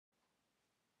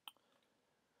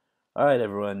All right,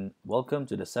 everyone. Welcome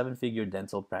to the seven-figure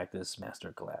dental practice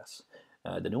masterclass.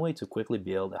 The new way to quickly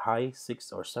build a high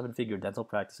six or seven-figure dental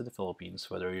practice in the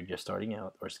Philippines, whether you're just starting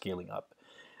out or scaling up.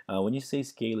 When you say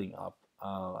scaling up,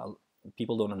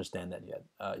 people don't understand that yet.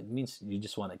 It means you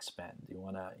just want to expand. You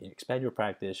want to expand your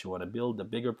practice. You want to build a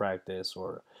bigger practice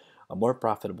or a more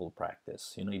profitable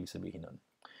practice. Ibig sabihin nun.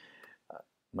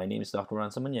 My name is Dr.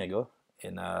 Ron Samaniego,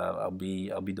 and I'll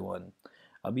be the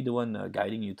one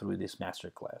guiding you through this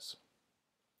masterclass.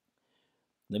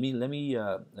 Let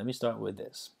me start with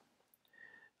this.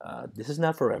 This is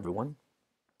not for everyone.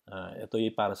 Ito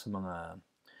ay para sa mga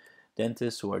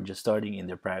dentists who are just starting in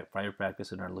their prior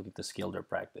practice and are looking to scale their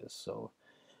practice. So,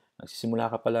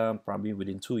 nagsisimula ka pa lang, probably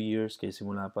within 2 years, kaya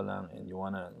simula pa lang, and you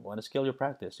wanna scale your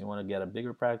practice. You wanna get a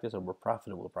bigger practice or more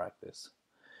profitable practice.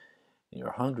 And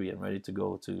you're hungry and ready to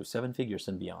go to seven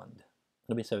figures and beyond.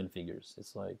 It'll be seven figures.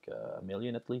 It's like a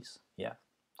million at least. Yeah.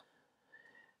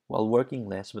 While working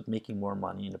less but making more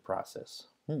money in the process.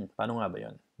 Paano nga ba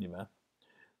yun? Di ba?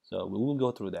 So we will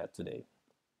go through that today.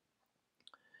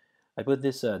 I put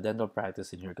this dental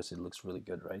practice in here because it looks really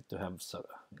good, right? To have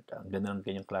ang ganda ng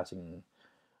kanyang klaseng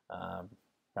uh,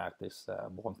 practice,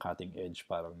 mukhang cutting edge,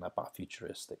 parang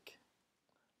napaka-futuristic.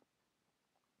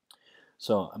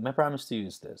 So my promise to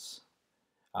you is this.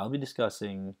 I'll be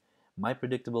discussing my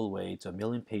predictable way to a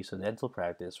million peso dental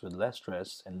practice with less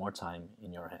stress and more time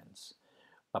in your hands.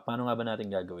 Paano nga ba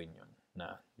natin gagawin yun?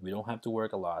 Na we don't have to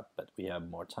work a lot, but we have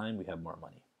more time, we have more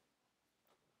money.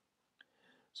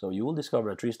 So you will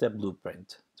discover a three-step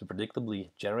blueprint to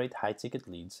predictably generate high-ticket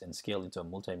leads and scale into a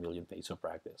multi-million peso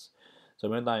practice. So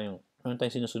meron tayong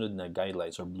sinusunod na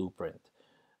guidelines or blueprint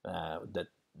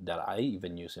that I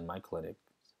even use in my clinic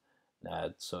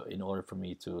so in order for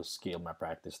me to scale my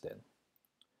practice then.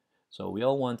 So we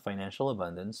all want financial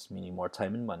abundance, meaning more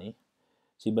time and money.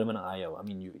 Sino ba naman ang ayaw? I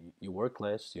mean, you work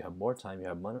less, you have more time,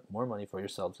 you have more money for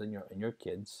yourselves and your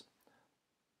kids.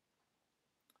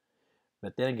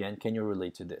 But then again, can you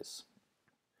relate to this?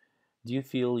 Do you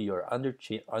feel you're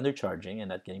undercharging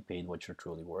and not getting paid what you're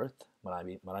truly worth?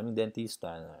 Maraming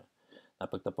dentista na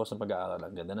napagtapos ng pag-aaral,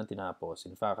 ang ganda ng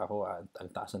tinapos. In fact, ako, ang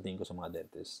taas ng tingin ko sa mga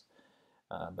dentists.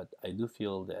 But I do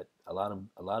feel that a lot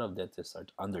of dentists are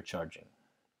undercharging.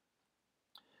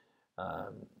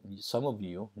 Some of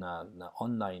you na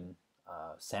online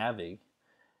savvy,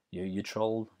 you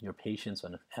troll your patients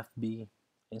on FB,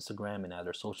 Instagram, and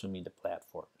other social media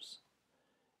platforms.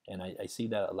 And I see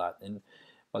that a lot. And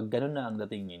pag ganun na ang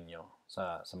dating ninyo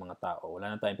sa mga tao,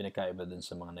 wala na tayong pinagkaiba dun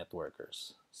sa mga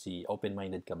networkers. Si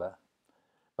open-minded ka ba?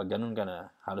 Pag ganun ka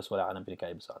na, halos wala ka nang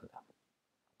pinagkaiba sa kanila.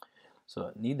 So,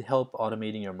 need help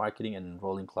automating your marketing and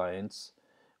enrolling clients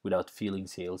without feeling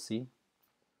salesy?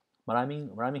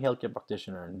 Maraming healthcare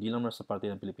practitioner, hindi lang sa parte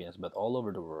ng Pilipinas, but all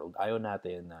over the world, ayaw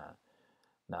natin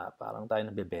na parang tayo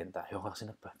nagbebenta. Ayoko kasi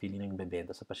feeling ng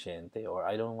bebenta sa pasyente, or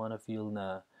I don't wanna feel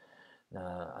na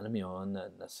alam mo yun,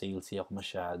 na salesy ako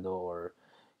masyado, or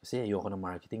kasi ayoko ng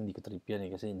marketing, hindi ko trip yan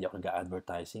kasi hindi ako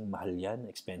nag-advertising, mahal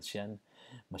yan, expense yan,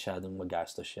 masyadong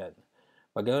magastos yan.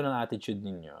 Pag gano'n ang attitude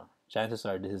ninyo, chances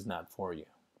are this is not for you.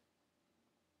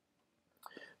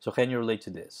 So can you relate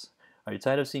to this? Are you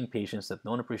tired of seeing patients that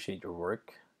don't appreciate your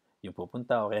work? Yung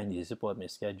pupunta o kaya hindi sisipot, may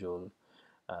schedule,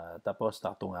 tapos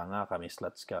nakatunganga ka, may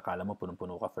slots ka, kala mo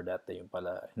punong-puno ka for that day, yung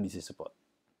pala hindi sisipot.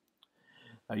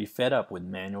 Are you fed up with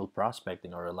manual prospecting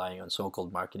or relying on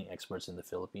so-called marketing experts in the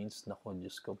Philippines? Naku,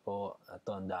 Diyos ko po, ito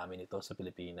ang dami nito sa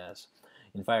Pilipinas.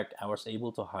 In fact, I was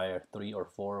able to hire 3 or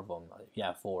 4 of them.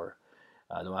 Yeah, 4.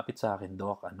 Lumapit sa akin,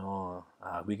 Doc,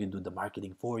 we can do the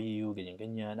marketing for you,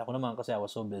 ganyan-ganyan. Ako naman kasi I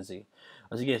was so busy.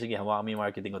 Sige, hawakan mo yung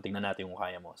marketing ko, tingnan natin kung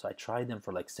kaya mo. So I tried them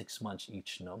for like 6 months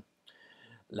each, no?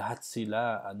 Lahat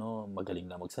sila, magaling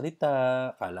na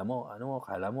magsalita, kala mo,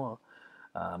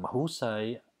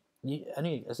 mahusay.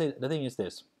 Kasi the thing is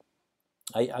this,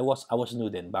 I was new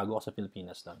then, bago ako sa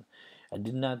Pilipinas lang. I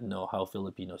did not know how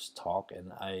Filipinos talk,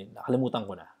 and nakalimutan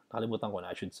ko na,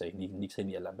 I should say, hindi kasi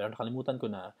hindi alam, pero nakalimutan ko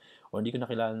na, or hindi ko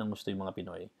nakilala ng gusto yung mga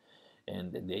Pinoy.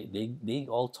 And they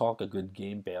all talk a good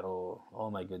game, pero, oh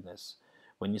my goodness,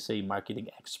 when you say marketing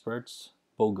experts,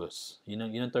 bogus. Yun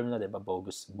ang term na, diba?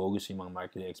 Bogus yung mga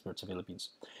marketing experts sa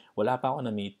Philippines. Wala pa ako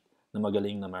na-meet na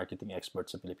magaling na marketing expert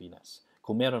sa Pilipinas.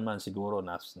 Kung meron man, siguro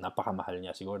napakamahal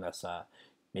niya. Siguro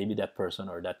maybe that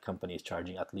person or that company is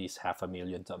charging at least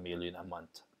 $500,000 to $1 million a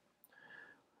month.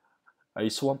 Are you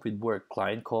swamped with work,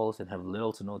 client calls, and have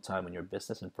little to no time in your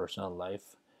business and personal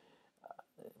life?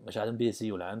 Masyadong busy,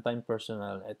 wala nang time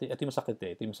personal. Ito yung masakit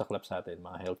Ito yung masaklap sa atin,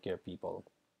 mga healthcare people.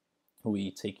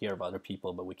 We take care of other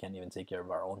people, but we can't even take care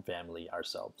of our own family,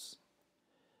 ourselves.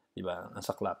 Diba? Ang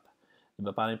saklap.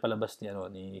 Diba, paano yung palabas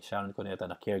ni Sharon Cuneta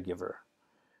na caregiver?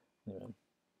 Diba?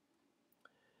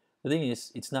 The thing is,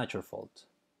 it's not your fault.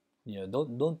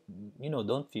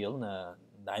 Don't feel na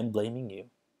I'm blaming you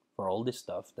for all this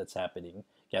stuff that's happening.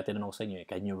 Kaya tinanong sa inyo,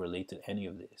 can you relate to any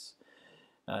of this?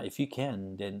 If you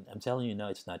can, then I'm telling you now,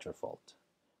 it's not your fault.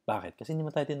 Bakit? Kasi hindi mo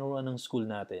tayo tinuruan ng school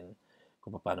natin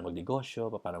kung paano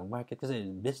magnegosyo, paano mag-market. Kasi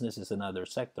business is another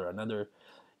sector,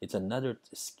 it's another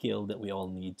skill that we all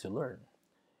need to learn.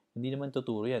 Hindi naman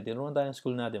tuturo yan. Tinuruan tayo ng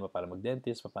school natin paano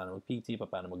mag-dentist, paano mag-PT,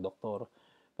 paano mag-doktor.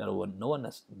 Pero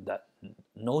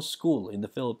no school in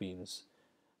the Philippines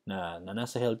na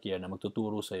nasa healthcare na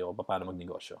magtuturo sa iyo paano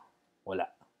magnegosyo. Wala.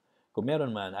 Kung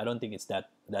meron man, I don't think it's that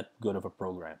good of a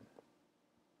program.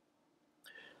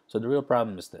 So the real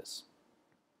problem is this.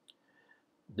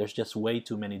 There's just way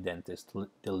too many dentists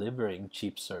delivering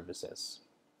cheap services.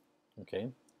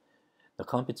 Okay? The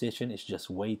competition is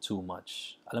just way too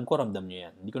much. Alam ko, ramdam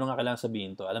nyo yan. Hindi ko na nga kailangan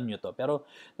sabihin to. Alam nyo to. Pero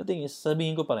the thing is,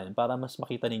 sabihin ko pa rin para mas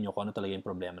makita ninyo kung ano talaga yung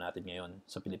problema natin ngayon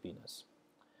sa Pilipinas.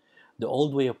 The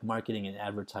old way of marketing and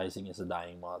advertising is a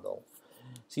dying model.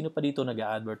 Sino pa dito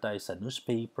nag-a-advertise sa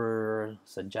newspaper,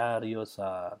 sa dyaryo,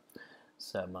 sa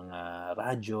mga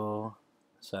radyo,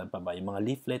 sa pa ba, yung mga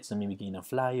leaflets na mimigay ng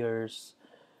flyers,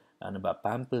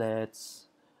 pamphlets,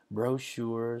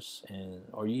 brochures,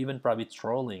 or you even probably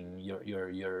trolling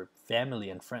your family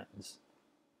and friends,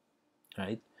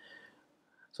 right?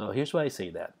 So here's why I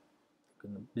say that.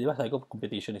 Di ba sabi ko,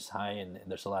 competition is high and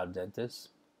there's a lot of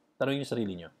dentists? Tanongin yung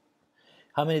sarili nyo.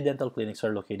 How many dental clinics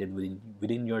are located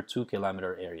within your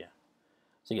 2-kilometer area?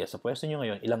 Sige, sa pwesto nyo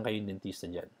ngayon, ilang kayong dentista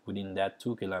dyan within that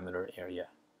 2-kilometer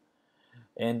area?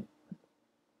 And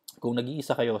kung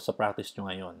nag-iisa kayo sa practice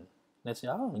nyo ngayon, let's say,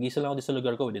 nag-iisa lang ako sa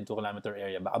lugar ko within 2-kilometer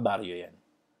area, baka barrio yan.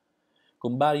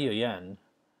 Kung barrio yan,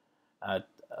 at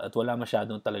wala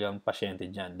masyadong talagang pasyente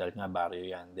dyan, dahil nga barrio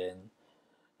yan, then,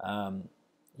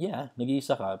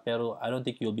 nag-iisa ka, pero I don't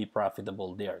think you'll be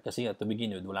profitable there. Kasi to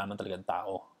begin with, wala naman talagang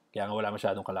tao. Kaya nga wala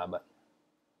masyadong kalaban.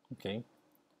 Okay?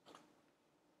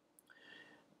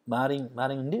 Maring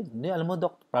hindi, alam mo,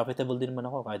 Doc, profitable din naman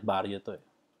ako kahit barrio to eh.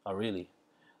 Oh, really?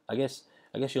 I guess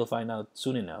you'll find out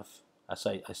soon enough as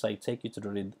I take you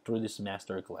through this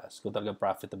masterclass kung talagang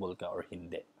profitable ka or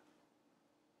hindi.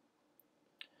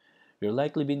 You're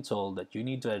likely being told that you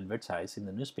need to advertise in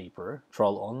the newspaper,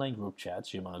 troll online group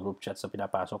chats, yung mga group chats na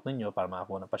pinapasok ninyo para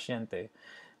makakuha ng pasyente,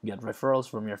 get referrals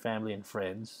from your family and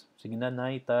friends. Sige na,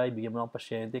 Nay, Tay, bigyan mo ng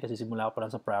pasyente kasi simula ko pa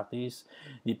lang sa practice.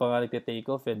 Di pa nga nagte-take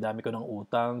off, dami ko ng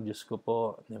utang, Diyos ko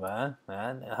po. Di ba?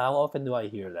 How often do I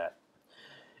hear that?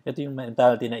 Ito yung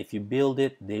mentality na if you build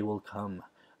it, they will come.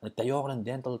 Nagtayo ako ng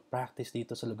dental practice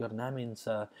dito sa lugar namin,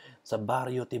 sa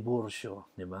Barrio Tiburcio.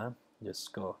 Di ba? Diyos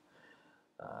ko.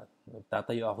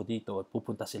 Nagtatayo ako dito at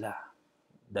pupunta sila.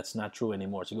 That's not true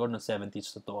anymore. Siguro ng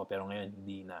 70s totoo, pero ngayon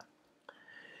hindi na.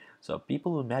 So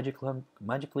people will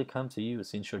magically come to you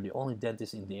since you're the only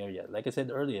dentist in the area. Like I said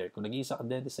earlier, kung nag-iisa ka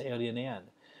dentist sa area na yan,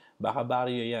 baka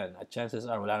barrio yan, at chances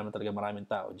are wala naman talaga maraming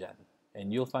tao dyan.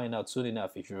 And you'll find out soon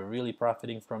enough if you're really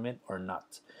profiting from it or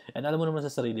not. And alam mo naman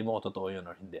sa sarili mo kung totoo yun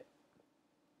or hindi.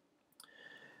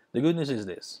 The good news is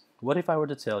this. What if I were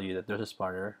to tell you that there's a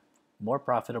smarter, more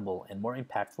profitable, and more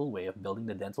impactful way of building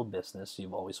the dental business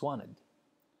you've always wanted?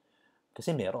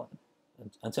 Kasi meron.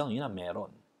 I'm telling you na meron.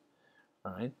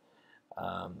 Alright?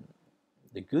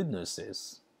 The good news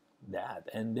is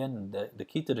that, and then the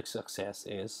key to the success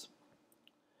is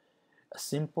a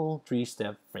simple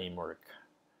 3-step framework.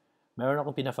 Meron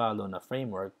akong pina-follow na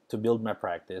framework to build my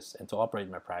practice and to operate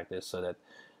my practice so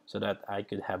that I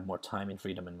could have more time and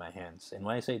freedom in my hands. And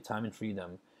when I say time and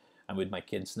freedom, I'm with my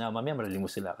kids now. Mamaya marinig mo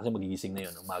sila kasi magigising na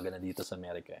yun. Umaga na dito sa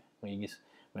Amerika.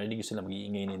 Marinig mo sila,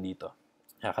 mag-iingay na dito.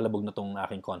 Nakakalabog na tong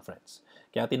aking conference.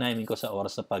 Kaya tiniming ko sa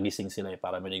oras na pagising sila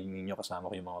para marinig ninyo kasama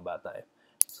ko yung mga bata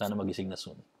Sana magising na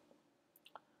soon.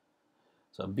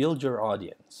 So build your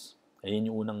audience.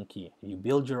 Ayun yung unang key. You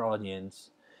build your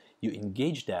audience, you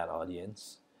engage that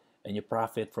audience, and you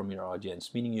profit from your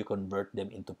audience, meaning you convert them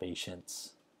into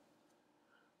patients.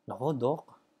 Nako,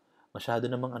 Doc, masyado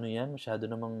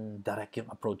namang direct yung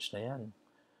approach na yan.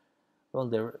 Well,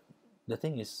 the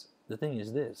thing is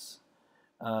this.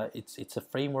 It's a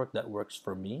framework that works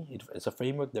for me. It's a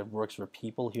framework that works for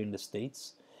people here in the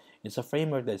States. It's a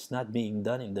framework that's not being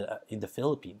done in the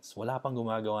Philippines. Wala pang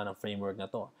gumagawa ng framework na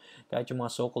to. Kahit yung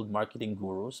mga so-called marketing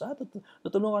gurus,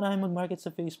 tutulungan ka namin mag-market sa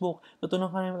Facebook,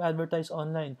 tutulungan ka namin mag-advertise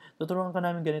online, tutulungan ka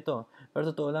namin ganito. Pero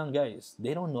totoo lang, guys,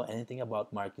 they don't know anything about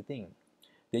marketing.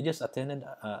 They just attended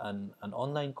an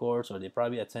online course or they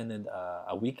probably attended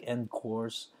a weekend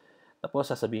course.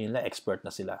 Tapos sasabihin nila, expert na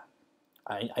sila.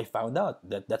 I found out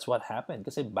that that's what happened.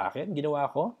 Kasi bakit? Ginawa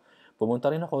ko?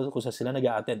 Pumunta rin ako kung saan sila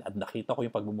nag-a-attend at nakita ko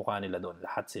yung pagbumukha nila doon.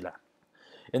 Lahat sila.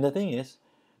 And the thing is,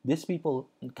 these people,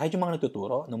 kahit yung mga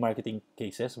nagtuturo ng marketing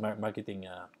cases, marketing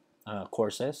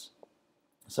courses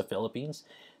sa Philippines,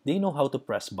 they know how to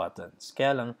press buttons.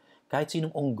 Kaya lang, kahit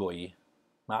sinong unggoy,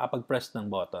 makakapag-press ng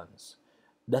buttons,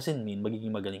 doesn't mean magiging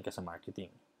magaling ka sa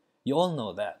marketing. You all know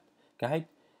that. Kahit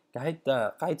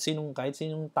sinong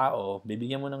tao,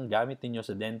 bibigyan mo ng gamit ninyo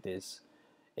sa dentist,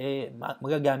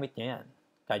 magagamit niya yan.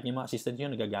 Kahit yung mga assistant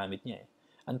niyo, nagagamit niya eh.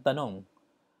 Ang tanong,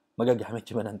 magagamit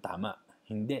niya ba ng tama?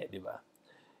 Hindi, di ba?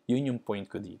 Yun yung point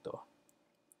ko dito.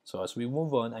 So as we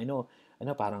move on, I know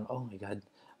parang, oh my God,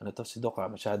 ano to si Doc,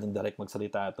 masyadong direct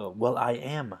magsalita to. Well, I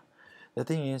am. The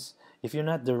thing is, if you're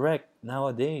not direct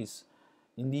nowadays,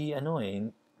 hindi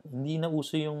na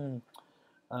uso yung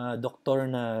doktor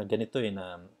na ganito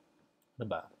na, ano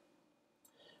ba?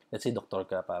 Let's say doktor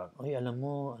ka, parang, oy, alam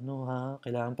mo,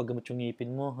 kailangan paggamot yung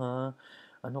ngipin mo, ha?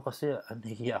 Kasi,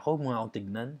 nahihiya ako, mga akong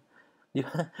tignan. Di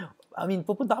ba? I mean,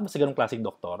 pupunta ka ba sa ganong klaseng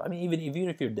doktor? I mean,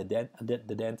 even if you're the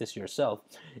dentist yourself,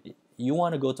 you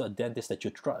want to go to a dentist that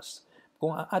you trust.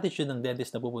 Kung ang attitude ng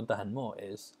dentist na pupuntahan mo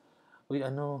is, uy,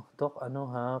 Doc,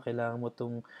 kailangan mo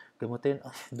itong gamutin.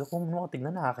 Ay, Doc, kung mo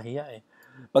tignan, nakakahiya eh.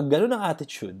 Pag gano'n ang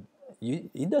attitude,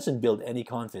 it doesn't build any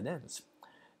confidence.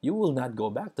 You will not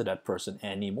go back to that person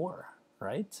anymore,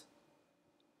 right?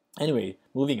 Anyway,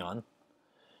 moving on.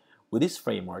 With this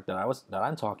framework that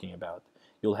I'm talking about,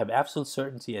 you'll have absolute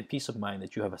certainty and peace of mind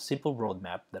that you have a simple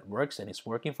roadmap that works and is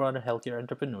working for other healthcare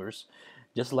entrepreneurs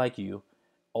just like you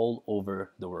all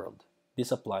over the world. This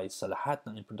applies sa lahat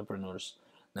ng entrepreneurs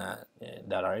that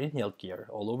are in healthcare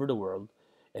all over the world,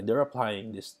 and they're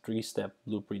applying this 3-step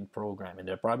blueprint program, and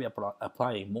they're probably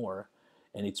applying more,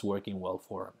 and it's working well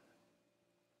for them.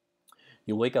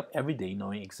 You wake up every day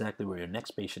knowing exactly where your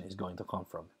next patient is going to come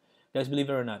from. Guys,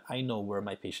 believe it or not, I know where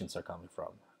my patients are coming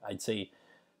from. I'd say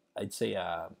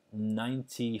 95%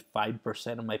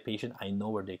 of my patients, I know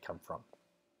where they come from.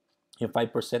 Yung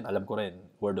 5%, alam ko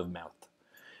rin, word of mouth.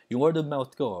 Yung word of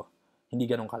mouth ko, hindi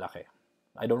ganun kalaki.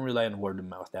 I don't rely on word of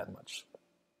mouth that much.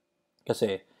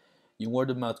 Kasi, yung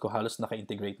word of mouth ko halos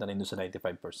naka-integrate na rin doon sa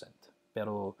 95%.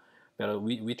 Pero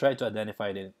we try to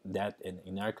identify that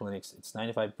in our clinics, it's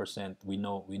 95%. We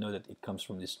know that it comes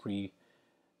from this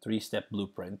three-step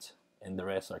blueprint, and the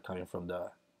rest are coming from the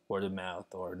word of mouth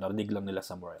or narinig lang nila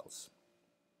somewhere else.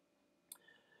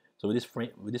 So with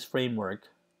this framework,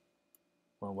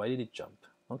 well, why did it jump?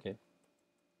 Okay.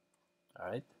 All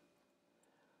right.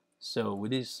 So with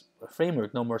this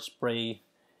framework, no more spray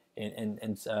and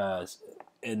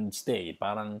stay.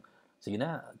 Parang sige,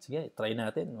 try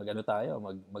natin.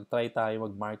 Mag-try tayo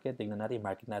mag-market. Tingnan natin,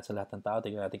 market natin sa lahat ng tao.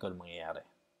 Tingnan natin kung ano mangyayari.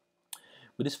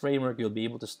 With this framework, you'll be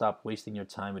able to stop wasting your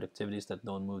time with activities that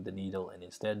don't move the needle and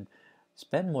instead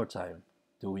spend more time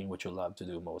doing what you love to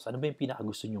do most. Ano ba yung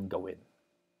pinakagusto nyong gawin?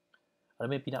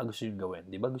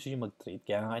 Di ba gusto nyo mag-treat?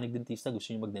 Kaya nga kayo nag-dentista,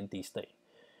 gusto nyo mag-dentista eh.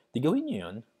 Di gawin nyo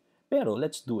yun, pero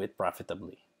let's do it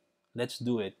profitably. Let's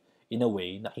do it in a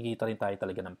way, nakikita rin tayo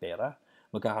talaga ng pera,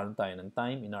 magkakaroon tayo ng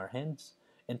time in our hands,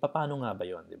 and paano nga ba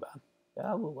yun, di ba?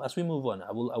 As we move on,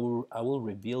 I will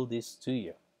reveal this to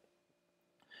you.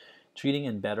 Treating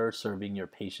and better serving your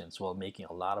patients while making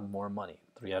a lot of more money.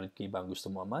 300K ba ang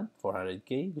gusto mo a month?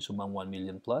 400K? Gusto mo 1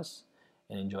 million plus?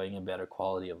 And enjoying a better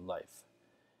quality of life.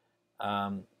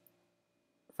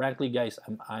 Frankly, guys,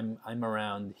 I'm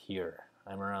around here.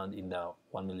 I'm around in the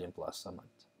 1 million plus a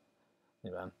month.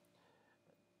 Diba?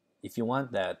 If you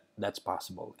want that, that's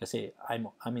possible. Kasi I'm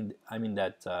in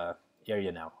that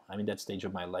area now. I'm in that stage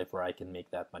of my life where I can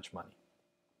make that much money.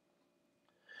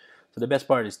 So the best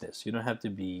part is this: you don't have to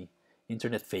be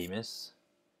internet famous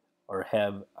or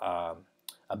have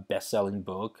a best-selling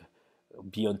book,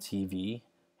 be on TV,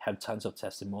 have tons of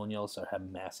testimonials, or have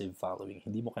massive following.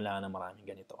 Hindi mo kailangan ng maraming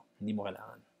ganito. Hindi mo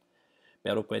kailangan.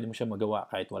 Pero pwede mo siya magawa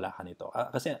kahit wala ka nito.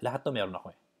 Kasi lahat to meron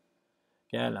ako eh.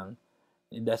 Kaya lang,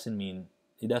 it doesn't mean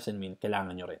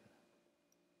kailangan nyo rin.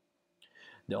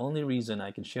 The only reason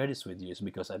I can share this with you is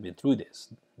because I've been through this.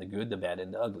 The good, the bad,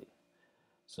 and the ugly.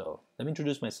 So, let me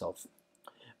introduce myself.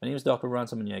 My name is Dr. Ron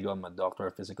Samaniego. I'm a doctor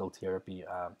of physical therapy.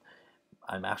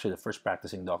 I'm actually the first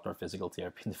practicing doctor of physical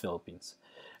therapy in the Philippines.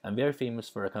 I'm very famous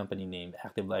for a company named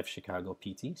Active Life Chicago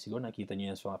PT. Siguro nakita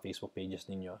niyo yan sa mga Facebook pages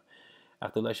ninyo.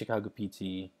 Active Life Chicago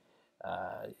PT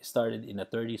started in a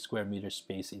 30 square meter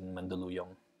space in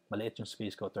Mandaluyong. Maliit yung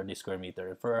space ko, 30 square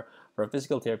meter. For a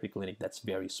physical therapy clinic, that's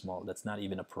very small. That's not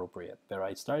even appropriate. Pero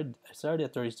I started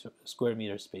at 30 square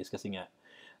meter space kasi nga,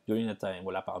 during that time,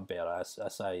 wala pa akong pera.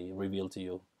 As I reveal to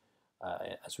you,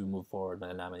 as we move forward,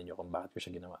 malalaman ninyo kung bakit ko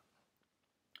siya ginawa.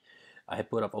 I have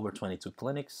put up over 22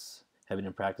 clinics, having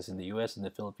been practicing in the US and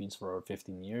the Philippines for over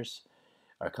 15 years.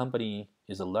 Our company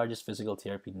is the largest physical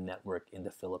therapy network in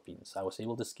the Philippines. I was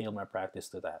able to scale my practice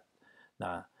to that.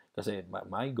 Na, kasi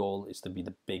my goal is to be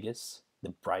the biggest,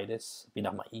 the brightest,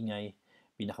 pinakamaingay,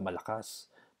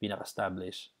 pinakamalakas,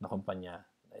 pinaka-established na kumpanya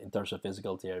in terms of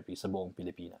physical therapy sa buong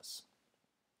Pilipinas.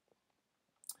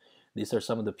 These are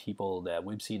some of the people that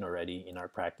we've seen already in our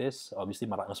practice. Obviously,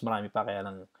 mas marami pa, kaya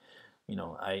lang,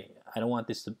 I don't want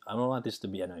this to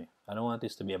be I don't want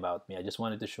this to be about me. I just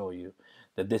wanted to show you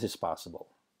that this is possible.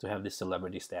 To have this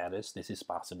celebrity status, this is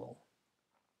possible.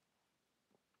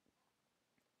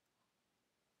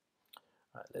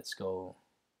 All right, let's go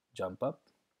jump up.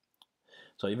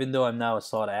 So even though I'm now a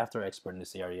sought after expert in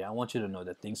this area, I want you to know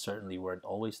that things certainly weren't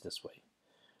always this way.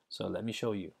 So let me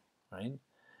show you, right?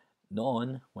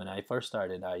 Noon, when I first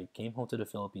started, I came home to the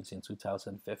Philippines in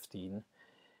 2015.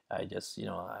 I just,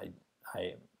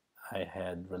 I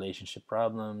had relationship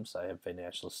problems, I have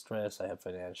financial stress, I have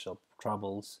financial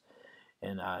troubles,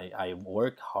 and I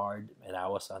work hard and I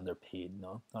was underpaid,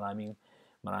 no? Marami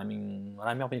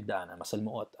akong pinagdaanan,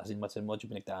 masalmuot, as in masalmuot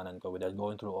yung pinagdaanan ko without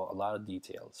going through a lot of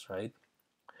details, right?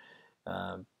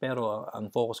 Pero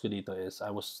ang focus ko dito is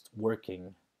I was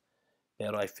working,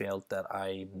 pero I felt that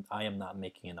I am not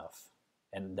making enough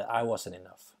and that I wasn't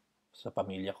enough sa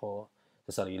pamilya ko,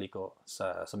 sa sarili ko,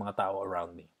 sa mga tao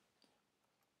around me.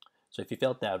 So if you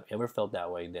ever felt that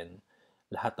way, then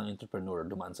lahat ng entrepreneur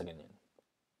dumaan sa ganyan.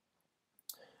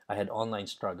 I had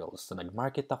online struggles. So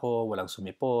nag-market ako, walang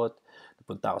sumipot.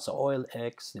 Napunta ako sa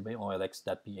OLX, di ba yung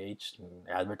OLX.ph?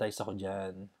 Advertise ako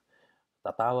dyan.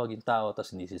 Tatawag yung tao,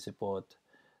 tapos hindi sisipot.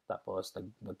 Tapos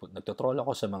nagtotroll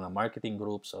ako sa mga marketing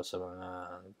groups o sa mga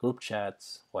group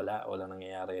chats. Wala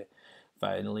nangyayari.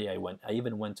 Finally, I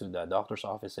even went to the doctor's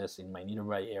offices in my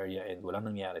nearby area and walang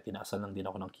nangyari. Tinaasan lang din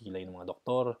ako ng kilay ng mga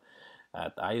doktor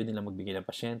at ayaw nila magbigay ng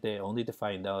pasyente only to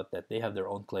find out that they have their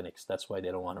own clinics. That's why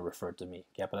they don't want to refer to me.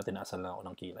 Kaya pala tinaasan lang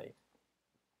ako ng kilay.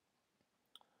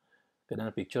 Ganda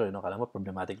na picture, kala mo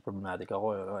problematic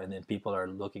ako, and then people are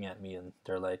looking at me and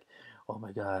they're like, oh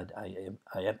my God, I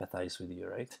empathize with you,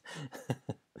 right?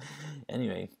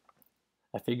 Anyway,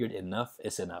 I figured enough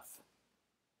is enough.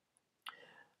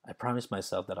 I promised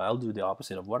myself that I'll do the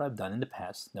opposite of what I've done in the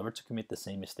past, never to commit the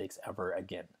same mistakes ever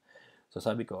again. So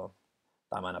sabi ko,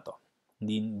 tama na to.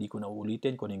 Hindi ko na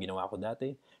uulitin kung ano yung ginawa ko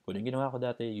dati. Kung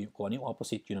ano yung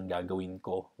opposite, yun ang gagawin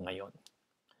ko ngayon.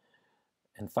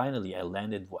 And finally, I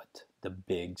landed what? The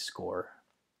big score.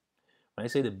 When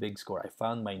I say the big score, I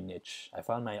found my niche. I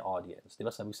found my audience. Di ba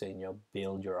sabi ko sa inyo,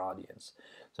 build your audience.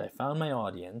 So I found my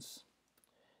audience.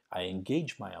 I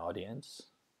engaged my audience.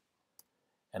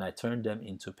 And I turned them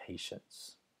into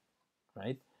patients,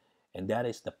 right? And that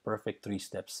is the perfect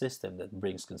 3-step system that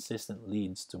brings consistent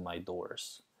leads to my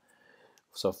doors.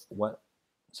 So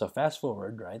fast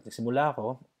forward, right? Nagsimula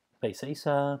ako, pa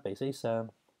isa-isa.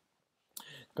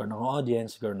 Nagkaroon ako ng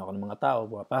audience, nagkaroon ako ng mga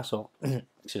tao, pumapasok.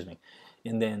 Excuse me.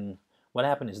 And then, what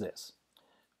happened is this.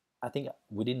 I think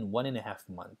within 1.5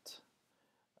 months,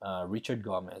 Richard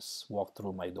Gomez walked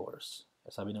through my doors.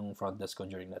 Sabi ng front desk ko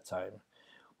during that time,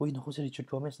 uy, naku, si Richard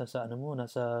Gomez, nasa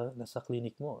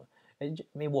clinic mo. Eh,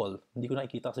 may wall. Hindi ko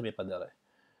nakikita kasi may pader.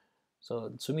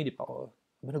 So, sumilip ako.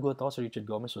 Nagulat ako si Richard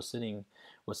Gomez was sitting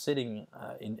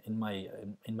in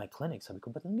my clinic. Sabi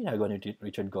ko, ba't ang ginagawa ni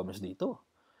Richard Gomez dito?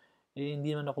 Eh, hindi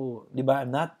naman ako, di ba,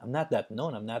 I'm not that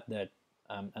known. I'm not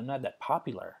that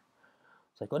popular.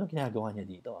 So, anong ginagawa niya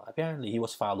dito? Apparently, he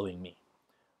was following me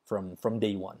from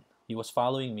day one. He was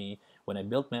following me when I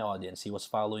built my audience. He was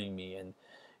following me and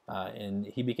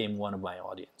he became one of my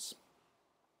audience.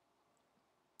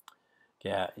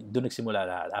 Kaya doon nagsimula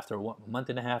lahat. After 1.5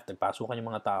 months, nagpasukan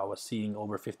yung mga tao. I was seeing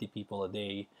over 50 people a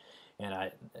day, and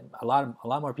a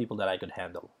lot more people that I could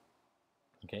handle.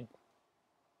 Okay.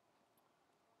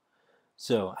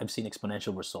 So I've seen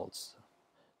exponential results.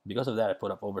 Because of that, I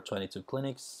put up over 22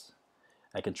 clinics.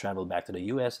 I can travel back to the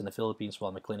US and the Philippines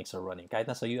while my clinics are running. Kahit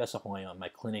nasa US ako ngayon,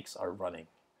 my clinics are running.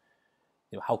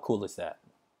 How cool is that?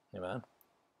 Diba?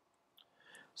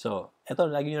 So,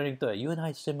 eto, lagi nyo rin to. You and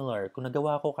I similar. Kung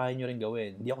nagawa ko, kaya nyo rin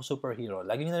gawin. Hindi ako superhero.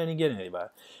 Lagi nyo narinig yan, di ba?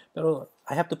 Pero,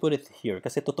 I have to put it here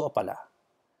kasi totoo pala.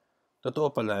 Totoo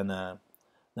pala na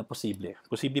posible.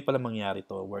 Posible pala mangyari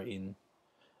to wherein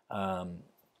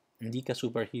hindi ka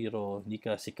superhero, hindi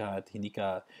ka sikat, hindi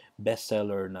ka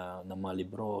bestseller na mga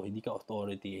libro, hindi ka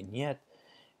authority, and yet,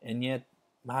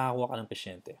 makakakuha ka ng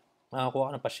pasyente.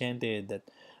 Makakakuha ka ng pasyente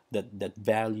that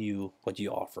value what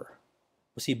you offer.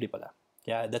 Posible pala.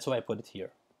 Yeah, that's why I put it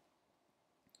here.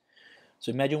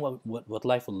 So imagine what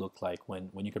life will look like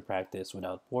when you can practice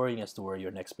without worrying as to where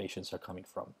your next patients are coming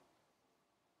from.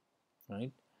 Right?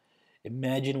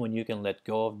 Imagine when you can let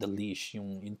go of the leash,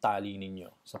 yung tali ninyo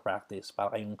sa practice.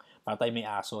 Para tayo may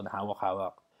aso na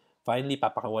hawak-hawak. Finally,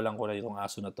 papakawalan ko na itong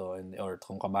aso na to or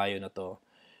itong kabayo na to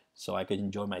so I can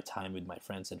enjoy my time with my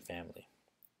friends and family.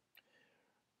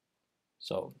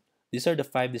 So, these are the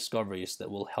 5 discoveries that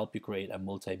will help you create a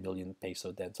multi-million peso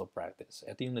dental practice.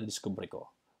 Ito yung na-discover ko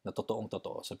na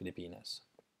totoong-totoo sa Pilipinas.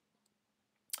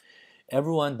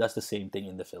 Everyone does the same thing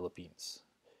in the Philippines.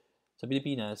 Sa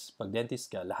Pilipinas, pag dentist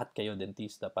ka, lahat kayo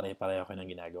dentista, pare-pareho kayo ng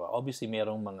ginagawa. Obviously, may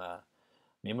mga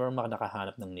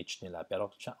nakahanap ng niche nila, pero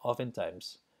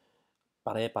oftentimes,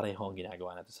 pare-pareho ang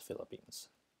ginagawa natin sa Philippines.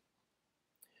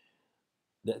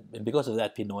 And because of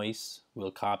that, Pinoys will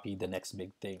copy the next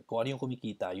big thing. Kung ano yung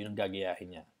kumikita, yun ang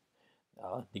gagayahin niya.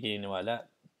 Hindi kayo niniwala.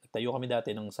 Tayo kami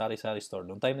dati ng sari-sari store.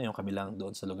 Noong time na yun, kami lang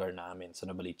doon sa lugar namin, sa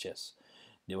Novaliches.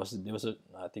 There was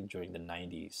I think during the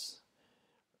 90s.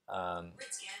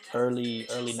 Early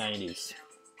 90s.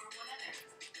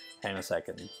 Hang on a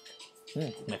second.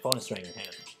 My phone is ringing. Hang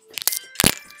on.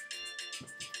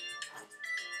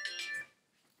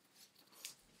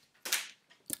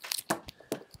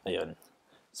 Ayun.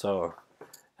 So,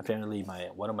 apparently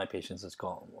one of my patients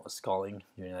was calling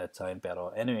during that time.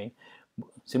 Pero anyway,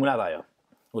 simula tayo.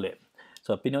 Uli.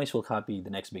 So, Pinoys will copy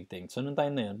the next big thing. So, noong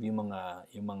time na yun,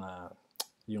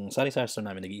 yung sari-sari store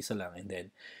namin, nag-iisa lang. And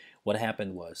then, what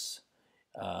happened was,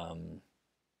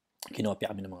 kinopya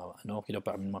kami ng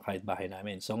mga kahit bahay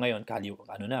namin. So ngayon,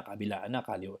 kabilaan na,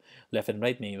 left and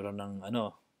right, mayroon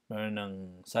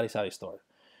ng sari-sari store.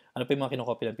 Ano pa yung mga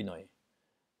kinokopya ng Pinoy?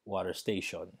 Water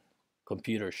station,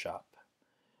 computer shop.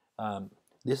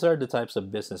 These are the types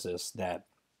of businesses that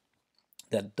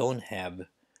don't have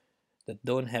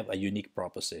a unique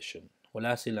proposition.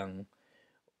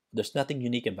 There's nothing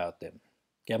unique about them.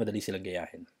 Kaya madali silang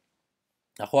gayahin.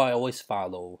 Ako, I always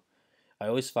follow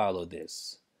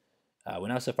this.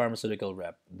 When I was a pharmaceutical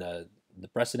rep, the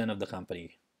president of the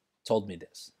company told me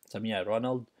this. Sabi niya,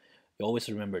 Ronald, you always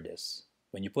remember this.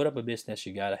 When you put up a business,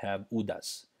 you gotta have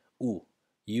UDAS. U.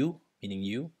 U, meaning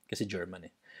you, kasi German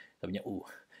eh. Sabi niya, U.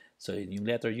 So yung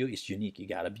letter U is unique. You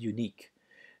gotta be unique.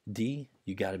 D,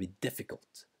 you gotta be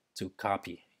difficult to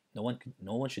copy. No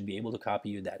one should be able to copy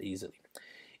you that easily.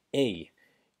 A,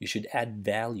 you should add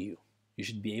value. You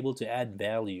should be able to add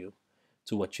value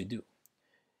to what you do.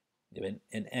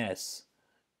 And S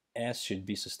should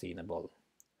be sustainable.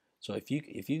 So if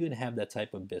you're gonna have that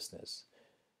type of business,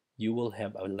 you will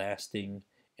have a lasting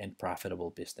and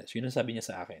profitable business. Yun ang sabi niya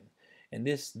sa akin. And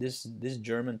this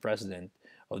German president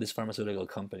of this pharmaceutical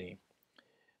company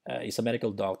is a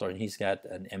medical doctor, and he's got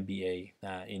an MBA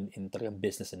in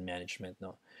business and management,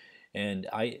 no. And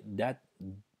that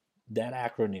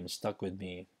acronym stuck with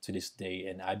me to this day,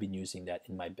 and I've been using that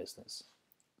in my business.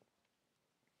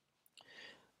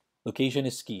 Location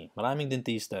is key. Maraming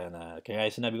dentista na, kaya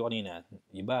sinabi ko kanina,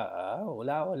 iba,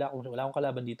 wala akong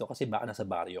kalaban dito kasi baka nasa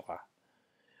baryo ka.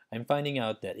 I'm finding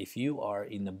out that if you are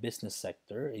in the business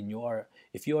sector,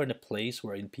 if you are in a place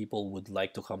wherein people would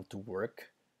like to come to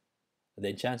work,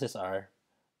 then chances are,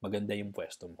 maganda yung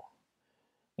pwesto mo.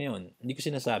 Ngayon, hindi ko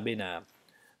sinasabi na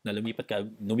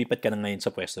lumipat ka na ngayon sa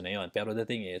pwesto na yon. Pero the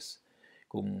thing is,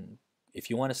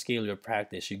 if you want to scale your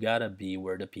practice, you gotta be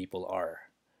where the people are.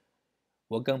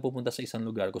 Huwag kang pupunta sa isang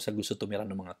lugar kung saan gusto tumira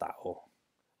ng mga tao.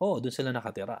 Doon sila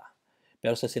nakatira.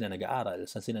 Pero saan sila nag-aaral?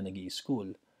 Saan sila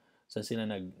nag-i-school? Saan sila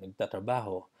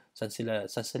nagtatrabaho? Saan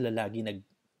sila lagi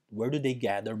where do they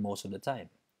gather most of the time?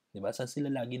 Diba? Saan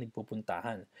sila lagi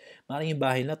nagpupuntahan? Maraming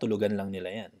bahay na, tulugan lang nila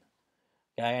yan.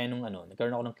 Kaya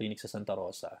nagkaroon ako ng clinic sa Santa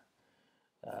Rosa.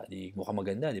 Mukhang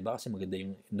maganda, di ba? Kasi maganda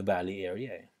yung Nuvali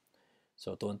area eh.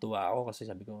 So, tuwan-tuwa ako kasi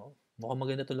sabi ko, mukhang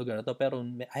maganda itong lugar na to. Pero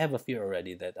I have a fear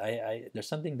already that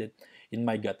there's something that in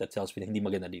my gut that tells me na hindi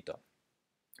maganda dito.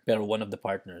 Pero one of the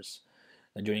partners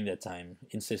during that time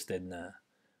insisted na,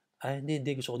 hindi,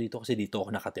 gusto ko dito kasi dito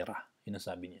ako nakatira. Yun ang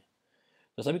sabi niya.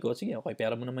 So sabi ko, sige, okay,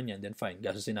 pera mo naman yan, then fine,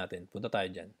 gastusin natin, punta tayo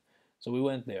dyan. So we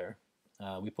went there,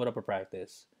 we put up a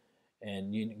practice, and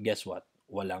guess what?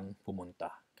 Walang pumunta.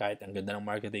 Kahit ang ganda ng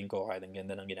marketing ko, kahit ang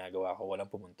ganda ng ginagawa ko,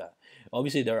 walang pumunta.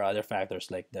 Obviously, there are other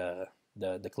factors like the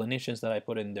clinicians that I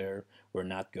put in there were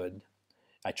not good.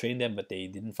 I trained them, but they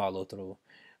didn't follow through.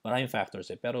 Maraming factors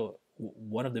eh. Pero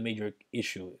one of the major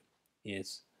issue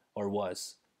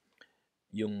was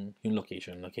yung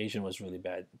location. Location was really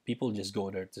bad. People just go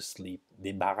there to sleep.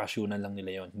 Bakasyonan lang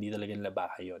nila yon. Hindi talaga nila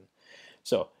bahay yon.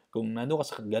 So, kung nando ka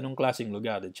sa ganong klaseng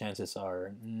lugar, the chances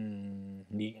are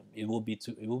it will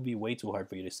be way too hard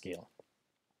for you to scale.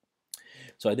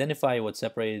 So identify what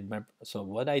separated so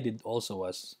what I did also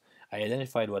was I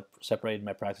identified what separated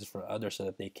my practice from others so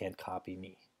that they can't copy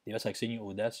me. Di ba, sa yung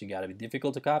UDAS, you gotta be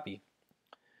difficult to copy.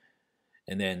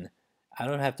 And then, I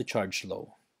don't have to charge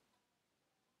low.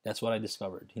 That's what I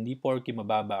discovered. Hindi porke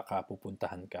mababa ka,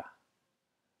 pupuntahan ka.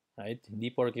 Right?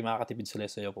 Hindi porke makakatipid sila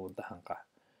sa'yo, pupuntahan ka.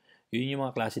 Yun yung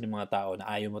mga klase ng mga tao na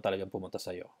ayaw mo talagang pumunta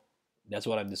sa'yo. That's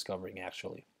what I'm discovering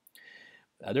actually.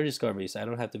 Other discoveries, I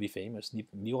don't have to be famous.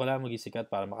 Hindi ko kailangan maging sikat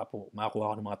para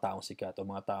makakuha ko ng mga taong sikat o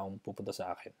mga taong pupunta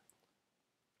sa akin.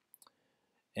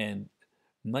 And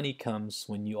money comes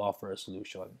when you offer a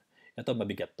solution. Ito,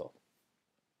 mabigat to.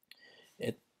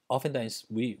 Oftentimes,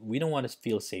 we don't want to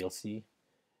feel salesy,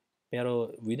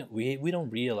 pero we don't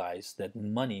realize that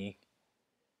money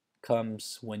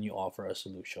comes when you offer a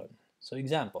solution. So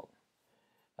example,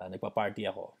 nagpa-party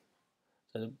ako.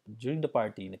 So, during the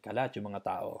party, nagkalat yung mga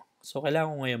tao. So,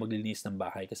 kailangan ko ngayon maglinis ng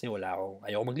bahay kasi ayaw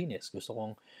ko maglinis. Gusto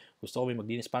ko may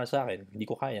maglinis para sa akin. Hindi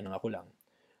ko kaya nang ako lang.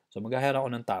 So, mag-hire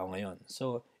ako ng tao ngayon.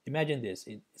 So, imagine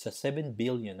this. It's a 7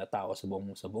 billion na tao sa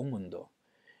buong mundo.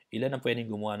 Ilan ang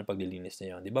pwedeng gumawa ng paglilinis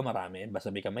na yun? Di ba marami?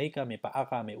 Basta may kamay ka, may paa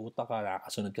ka, may utak ka,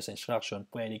 nakakasunod ka sa instruction,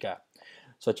 pwede ka.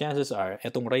 So, chances are,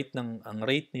 ang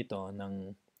rate nito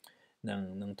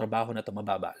ng trabaho na ito,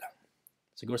 mababa lang.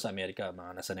 Siguro sa Amerika,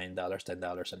 mga nasa $9, $10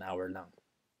 an hour lang.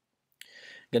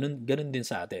 Ganun din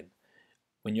sa atin.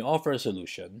 When you offer a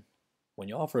solution,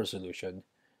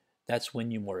 that's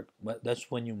when you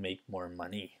make more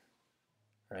money.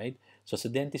 Right? So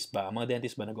sa dentist ba, mga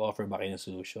dentist ba nag-offer ba kayo ng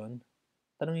solution?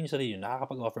 Tanungin niyo sarili,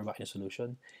 nakakapag-offer ba kayo ng solution?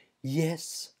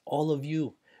 Yes, all of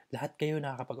you. Lahat kayo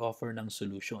nakakapag-offer ng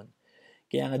solution.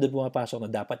 Kaya nga doon pumapasok na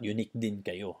dapat unique din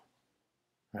kayo.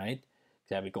 Right?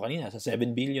 Sabi ko kanina, sa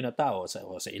 7 billion na tao, sa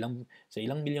ilang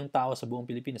milyong tao sa buong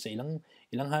Pilipinas, sa ilang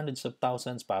hundreds of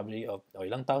thousands probably o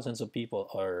ilang thousands of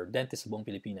people or dentists sa buong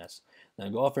Pilipinas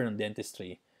na nag-offer ng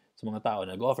dentistry sa mga tao,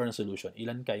 nag-offer ng solution,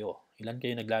 ilan kayo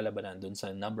naglalabanan dun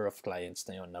sa number of clients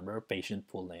na yon, number of patient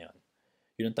pool na yon.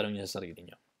 Yun ang tanong niyo sa sarili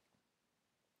niyo.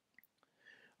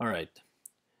 Alright.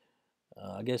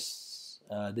 I guess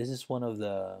this is one of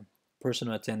the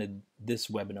person who attended this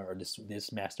webinar or this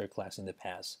masterclass in the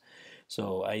past.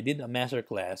 So I did a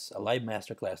live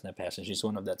masterclass in the past, and she's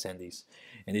one of the attendees.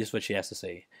 And this is what she has to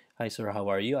say. Hi sir, how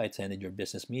are you? I attended your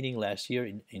business meeting last year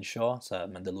in Shaw, sa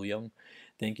Mandaluyong.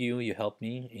 Thank you. You helped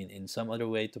me in some other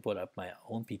way to put up my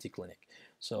own PT clinic.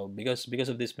 So because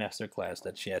of this masterclass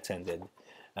that she attended,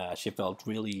 she felt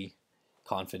really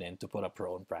confident to put up her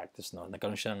own practice. No?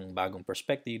 Nagkaroon siya ng bagong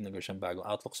perspective, nagkaroon siya ng bagong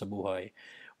outlook sa buhay,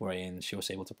 wherein she was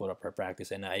able to put up her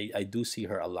practice. And I do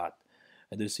see her a lot.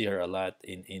 I do see her a lot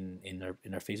in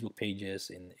her Facebook pages,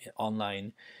 in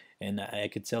online, and I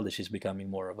could tell that she's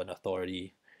becoming more of an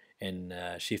authority, and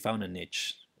she found a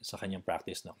niche sa kanyang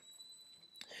practice. No?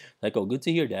 Like, oh, good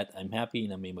to hear that. I'm happy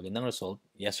na may magandang result.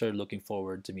 Yes sir, looking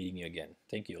forward to meeting you again.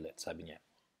 Thank you ulit, sabi niya.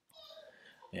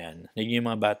 Ayan, naging yung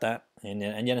mga bata, and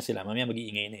andyan na sila, mamaya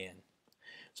mag-iingay na yan.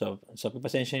 So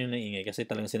pagpasensya nyo na ingay kasi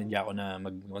talagang sinadya ko na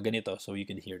magganito so you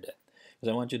can hear that.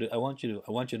 Because I want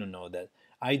you to know that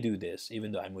I do this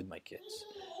even though I'm with my kids.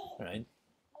 Right?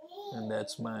 And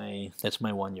that's my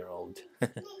 1-year-old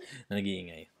na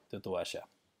nag-iingay. Tutuwa siya.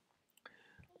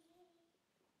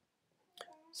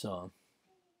 So,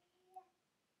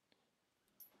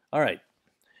 alright.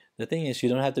 The thing is, you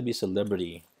don't have to be a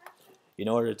celebrity in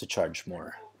order to charge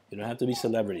more. You don't have to be a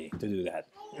celebrity to do that.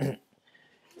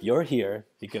 You're here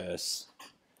because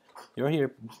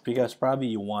probably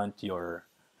you want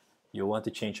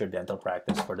to change your dental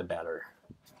practice for the better.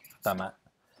 Tama.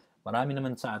 Marami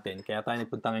naman sa atin kaya tayo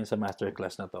nagpunta ngayon sa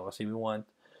masterclass na to kasi we want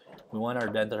our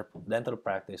dental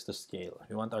practice to scale.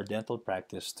 We want our dental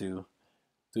practice to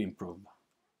improve.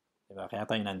 Diba? Kaya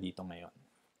tayo nandito ngayon.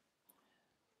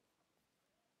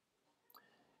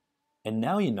 And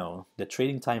now you know that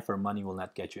trading time for money will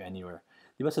not get you anywhere.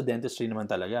 Diba sa dentistry naman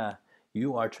talaga,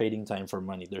 you are trading time for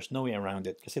money. There's no way around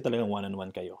it kasi talagang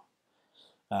one-on-one kayo.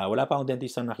 Wala pa akong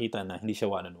dentist na nakita na hindi siya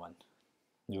one-on-one.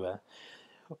 Diba?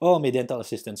 Oh, may dental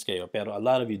assistants kayo, pero a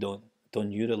lot of you don't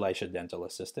utilize your dental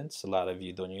assistants. A lot of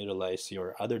you don't utilize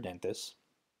your other dentists.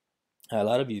 A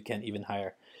lot of you can't even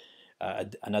hire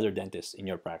another dentist in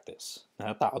your practice.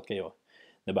 Natatakot kayo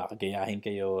na baka gayahin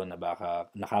kayo, na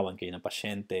baka nakawan kayo ng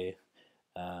pasyente.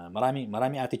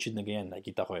 Marami attitude na ganyan,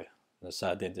 nakikita ko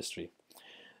sa dentistry.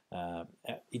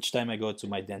 Each time I go to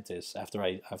my dentist, after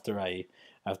I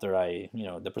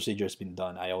the procedure has been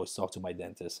done, I always talk to my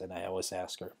dentist and I always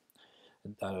ask her,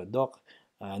 Doc,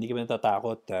 hindi ka ba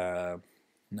natatakot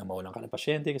na mawalan ka ng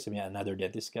pasyente kasi may another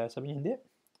dentist ka? Sabi niya, hindi.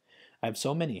 I have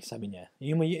so many, sabi niya.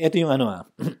 Ito yung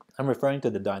I'm referring to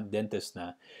the dentist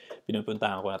na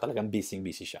pinupuntahan ko na talagang busy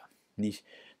siya.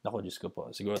 Naku, Diyos ko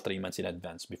po, siguro 3 months in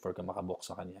advance before ka makabook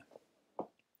sa kanya.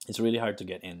 It's really hard to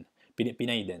get in.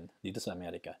 Pinay din dito sa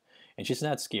Amerika. And she's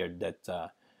not scared that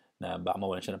na baka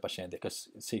mawalan siya ng pasyente.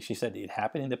 Because she said, it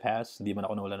happened in the past, hindi man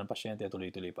ako nawalan ng pasyente,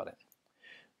 tuloy-tuloy pa rin.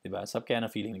 Diba? Sab kaya na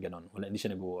feeling na ganun. Hindi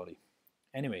siya nag-worry.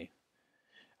 Anyway,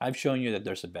 I've shown you that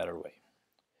there's a better way.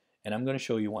 And I'm gonna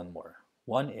show you one more.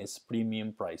 One is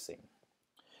premium pricing.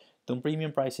 Itong premium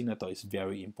pricing na to is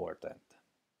very important.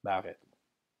 Bakit?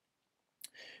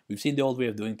 We've seen the old way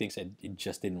of doing things and it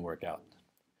just didn't work out.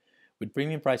 With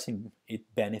premium pricing, it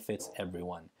benefits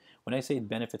everyone. When I say it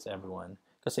benefits everyone,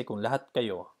 kasi kung lahat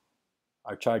kayo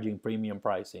are charging premium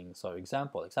pricing, so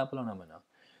example lang naman,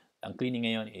 ang cleaning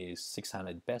ngayon is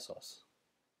 600 pesos.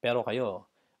 Pero kayo,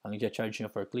 ang i-charge nyo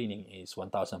for cleaning is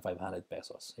 1,500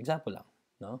 pesos. Example lang,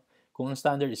 no? Kung ang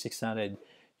standard is 600,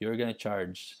 you're gonna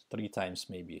charge 3 times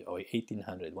maybe, or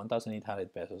 1,800, 1,800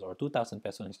 pesos, or 2,000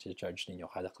 pesos ang i-charge ninyo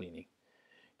kada cleaning.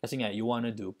 Kasi nga, you wanna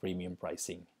do premium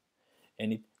pricing.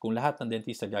 And kung lahat ng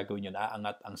dentista gagawin yun,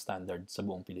 aangat ang standard sa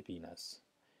buong Pilipinas.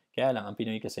 Kaya lang, ang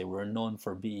Pinoy kasi, we're known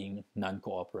for being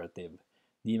non-cooperative.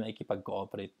 Di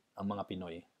maikipag-cooperate ang mga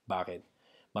Pinoy. Bakit?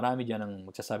 Marami dyan ang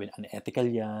magsasabi na unethical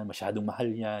yan, masyadong mahal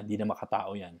yan, di na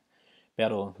makatao yan.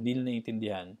 Pero hindi nila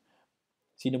naiintindihan,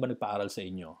 sino ba nagpaaral sa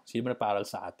inyo? Sino ba nagpaaral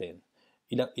sa atin?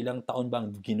 Ilang taon bang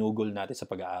ginugol natin sa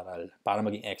pag-aaral para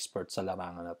maging expert sa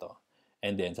larangan na to?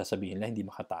 And then, sasabihin nila hindi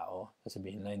makatao,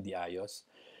 sasabihin nila hindi ayos.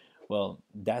 Well,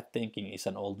 that thinking is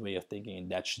an old way of thinking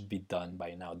and that should be done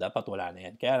by now. Dapat wala na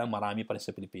yan. Kaya lang marami pa rin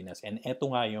sa Pilipinas. And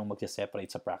eto nga yung magsa-separate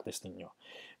sa practice ninyo.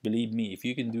 Believe me, if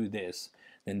you can do this,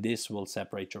 then this will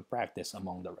separate your practice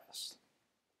among the rest.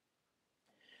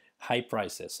 High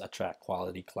prices attract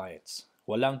quality clients.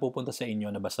 Walang pupunta sa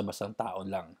inyo na basta-bastang taon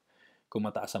lang kung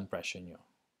mataas ang presyo nyo.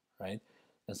 Right?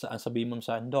 Ang sabihin mo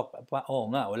sa akin, Doc,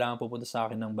 nga, wala kang pupunta sa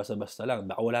akin ng basta-basta lang.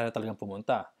 Baka wala na talagang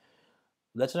pumunta.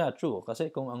 That's not true. Kasi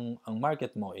kung ang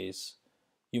market mo is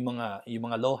yung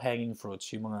mga low-hanging fruits,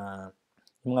 yung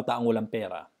mga taong walang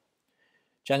pera,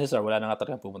 chances are wala na nga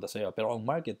talagang pupunta sa iyo. Pero ang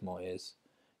market mo is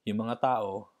yung mga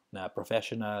tao na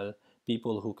professional,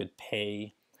 people who could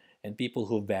pay, and people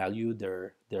who value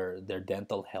their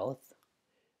dental health,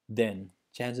 then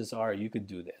chances are you could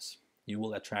do this. You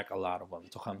will attract a lot of them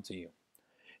to come to you.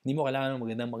 Hindi mo kailangan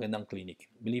ng magandang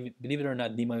clinic. Believe it or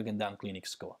not, hindi maganda ang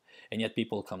clinics ko. And yet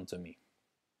people come to me.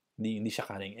 Hindi siya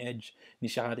cutting edge, hindi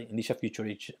siya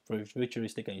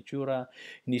futuristic ang itsura,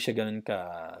 hindi siya ganun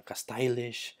ka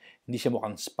stylish, hindi siya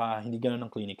mukhang spa, hindi ganun ang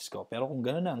clinics ko. Pero kung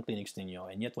ganun na ang clinics ninyo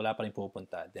and yet wala pa rin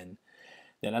pupunta, then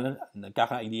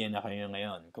nagkaka-idea na kayo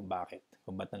ngayon kung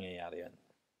ba't nangyayari yan.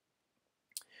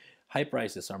 High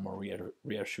prices are more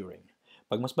reassuring.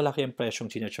 Pag mas malaki ang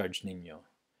presyong charge ninyo,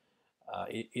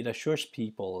 it assures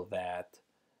people that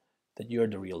you're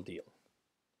the real deal.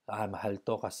 Mahal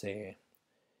to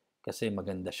kasi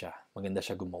maganda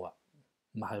siya gumawa.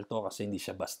 Mahal to kasi hindi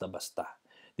siya basta-basta.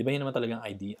 Di ba yun naman talagang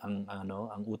idea,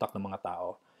 ang utak ng mga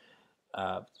tao?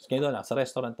 Ganito lang, sa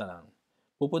restaurant na lang.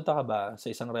 Pupunta ka ba sa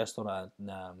isang restaurant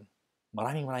na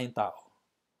maraming tao?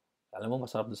 Alam mo,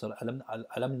 masarap doon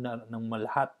alam na ng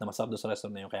lahat na masarap doon sa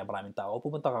restaurant na yun, kaya maraming tao. O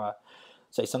pupunta ka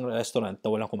sa isang restaurant na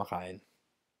walang kumakain.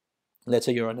 Let's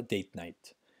say you're on a date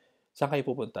night. Saan kayo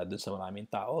pupunta? Doon sa maraming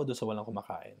tao o doon sa walang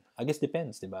kumakain? I guess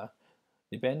depends, di ba?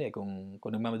 Depende, kung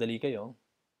nagmamadali kayo,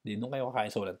 doon kayo kakain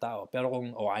sa walang tao. Pero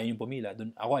kung ayaw yung pumila,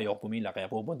 ayoko pumila,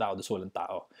 kaya pupunta ako doon sa walang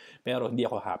tao. Pero hindi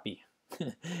ako happy.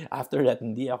 After that,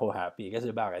 hindi ako happy.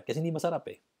 Kasi bakit? Kasi hindi masarap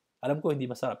eh. Alam ko hindi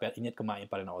masarap, pero inyat kumain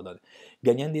pa rin ako doon.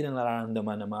 Ganyan din ang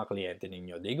nararamdaman ng mga kliyente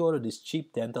ninyo. They go to these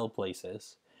cheap dental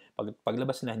places.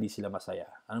 Paglabas nila, hindi sila masaya.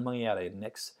 Anong mangyayari?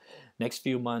 Next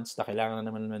few months, na kailangan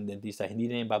na naman ng dentista, hindi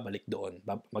na yung babalik doon.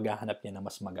 Maghahanap niya na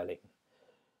mas magaling.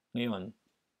 Ngayon,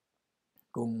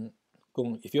 kung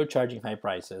if you're charging high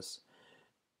prices,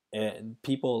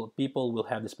 people will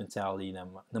have this mentality na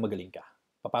magaling ka.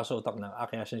 Papasok utak na,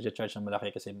 kaya siya charge ng malaki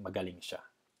kasi magaling siya.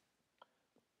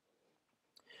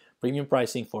 Premium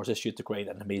pricing forces you to create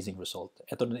an amazing result.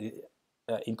 Ito,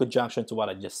 in conjunction to what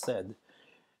I just said,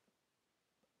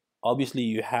 obviously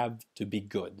you have to be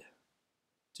good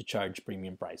to charge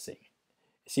premium pricing.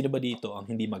 Sino ba dito ang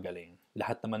hindi magaling?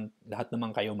 Lahat naman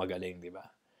kayo magaling, di ba?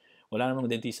 Wala namang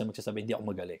dentista magsasabi, hindi ako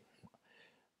magaling.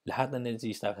 Lahat ng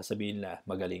dentista sasabihin nila,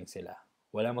 magaling sila.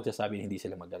 Wala magsasabi na hindi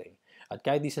sila magaling. At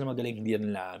kahit hindi sila magaling, hindi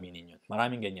nila aaminin yun.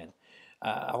 Maraming ganyan.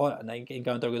 Ako,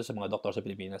 na-encounter ko sa mga doktor sa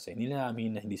Pilipinas, hindi nila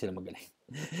aaminin na hindi sila magaling.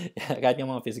 Kahit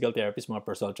yung mga physical therapists, mga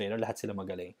personal trainer, lahat sila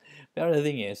magaling. Pero the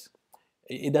thing is,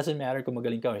 it doesn't matter kung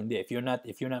magaling ka o hindi. If you're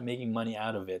not making money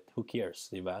out of it, who cares,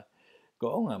 di ba?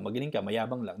 Nga, magaling ka,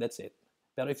 mayabang lang, that's it.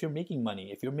 Pero if you're making money,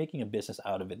 if you're making a business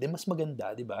out of it, then mas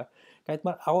maganda, di ba? Kahit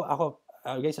ako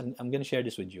guys, I'm gonna share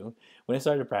this with you. When I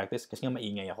started to practice, kasi nga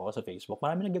maingay ako sa Facebook,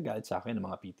 marami nagagalit sa akin ng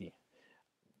mga PT.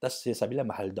 Tapos sabi nila,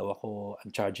 mahal daw ako, I'm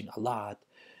charging a lot.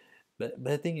 But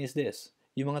the thing is this,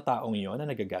 yung mga taong yon na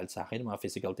nagagalit sa akin, mga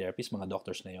physical therapists, mga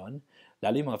doctors na yon,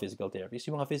 lalo yung mga physical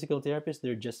therapists,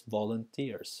 they're just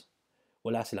volunteers.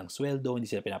 Wala silang sweldo, hindi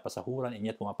sila pinapasahuran, and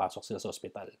yet pumapasok sila sa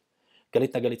ospital.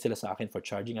 Galit na galit sila sa akin for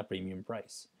charging a premium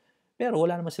price. Pero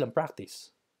wala naman silang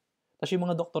practice. Tapos yung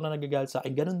mga doktor na nagagalit sa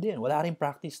akin, ganun din. Wala rin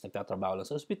practice. Nagtatrabaho lang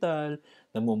sa ospital,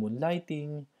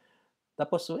 nagmo-moonlighting.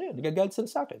 Tapos, nagagalit sila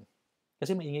sa akin.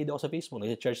 Kasi maingay daw ako sa Facebook,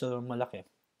 nag-charge na malaki.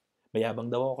 Mayabang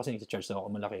daw ako kasi nag-charge daw ako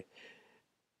malaki.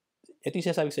 Ito yung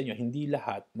sinasabi sa inyo, hindi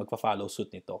lahat magpa-follow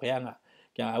suit nito. Kaya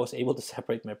I was able to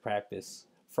separate my practice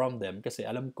from them kasi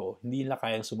alam ko, hindi nila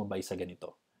kayang sumabay sa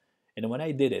ganito. And when I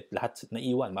did it, lahat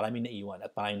naiwan, maraming naiwan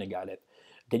at maraming nagalit.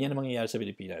 Ganyan ang mangyayari sa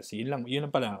Pilipinas. Yun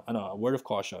lang pala, word of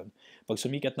caution. Pag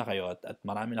sumikat na kayo at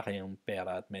marami na kayong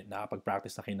pera at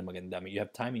nakapag-practice na kayo na maganda, you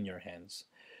have time in your hands,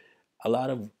 a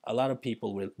lot of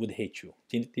people would hate you.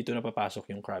 Dito na papasok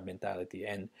yung crab mentality,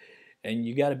 and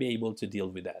you gotta be able to deal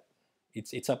with that.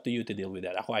 It's up to you to deal with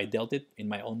that. Ako, I dealt it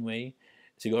in my own way.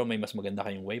 Siguro may mas maganda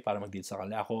kayong way para mag-deal sa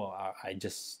kanila. Ako, I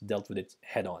just dealt with it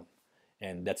head on.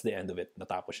 And that's the end of it.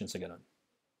 Natapos yun sa ganun.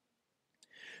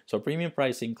 So premium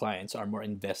pricing clients are more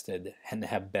invested and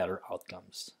have better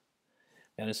outcomes.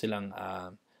 Meron silang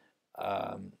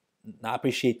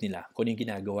na-appreciate nila kung yung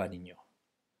ginagawa ninyo.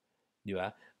 Di ba?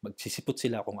 Magsisipot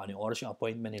sila kung ano yung oras yung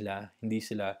appointment nila.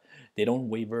 They don't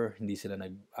waver, hindi sila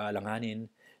nag-alanganin.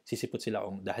 Sisipot sila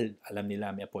dahil alam nila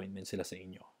may appointment sila sa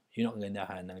inyo. Yun ang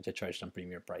gandahan ng charge ng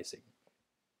premium pricing.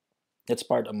 That's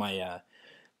part of my,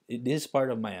 this is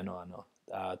part of my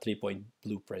 3-point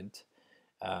blueprint.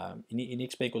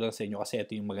 Ini-explain ko lang sa inyo kasi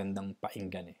ito yung magandang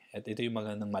painggan At ito yung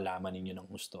magandang malaman ninyo ng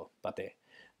gusto pati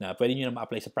na pwede nyo na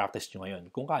ma-apply sa practice nyo ngayon.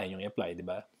 Kung kaya nyo i-apply, di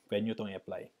ba? Pwede nyo itong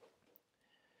i-apply.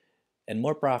 And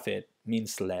more profit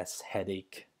means less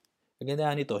headache.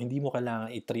 Kagandahan nito, hindi mo kailangan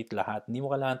i-treat lahat. Hindi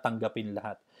mo kailangan tanggapin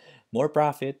lahat. More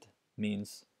profit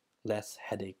means less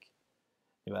headache.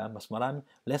 Diba? Mas marami,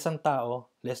 less na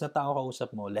tao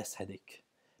kausap mo, less headache.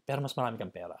 Pero mas marami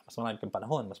kang pera, mas marami kang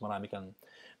panahon, mas marami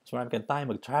kang time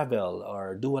mag-travel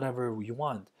or do whatever you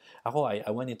want. Ako,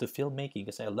 I went into filmmaking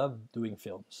kasi I love doing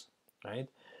films. Right?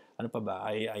 Ano pa ba?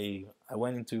 I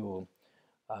went into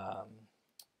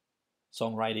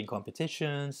songwriting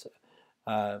competitions,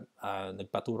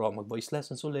 nagpaturo ako mag-voice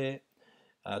lessons uli,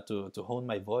 to hone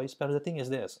my voice. Pero the thing is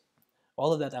this,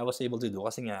 all of that I was able to do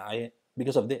kasi nga,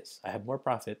 because of this, I have more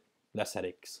profit, less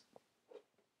headaches.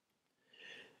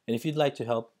 And if you'd like to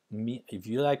help me, if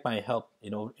you like my help,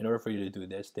 in order for you to do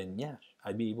this, then yeah,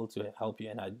 I'd be able to help you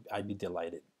and I'd be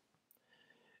delighted.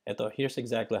 Here's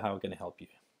exactly how I can help you.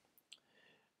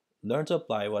 Learn to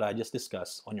apply what I just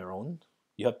discussed on your own.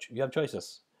 You have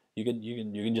choices. You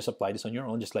can just apply this on your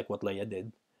own, just like what Leia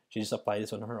did. She just applied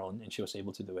this on her own and she was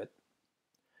able to do it.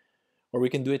 Or we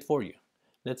can do it for you.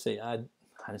 Let's say,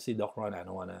 honestly, Doc Ron, I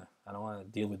don't wanna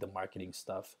deal with the marketing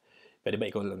stuff. Pwede ba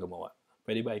ikaw lang gumawa?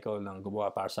 Pwede ba ikaw lang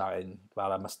gumawa para sa akin,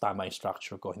 para mas tama yung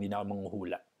structure ko, hindi na ako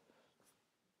manghuhula?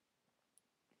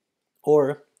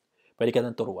 Or, pwede ka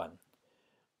nang turuan.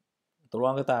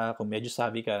 Turuan kita kung medyo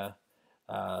sabi ka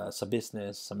sa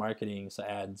business, sa marketing, sa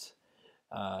ads,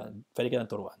 pwede ka nang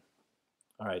turuan.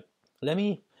 Alright, let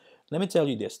me tell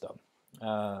you this though.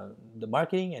 The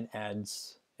marketing and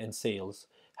ads and sales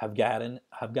have gotten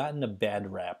a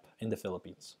bad rap in the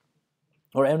Philippines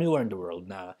or anywhere in the world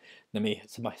na may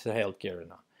sa healthcare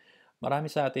na.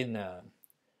 Marami sa atin na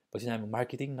pag sinabi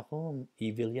marketing, nako,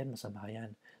 evil yan, masama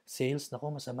yan. Sales,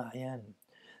 nako, masama yan.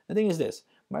 The thing is this,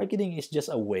 marketing is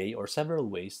just a way or several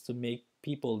ways to make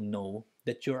people know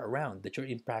that you're around, that you're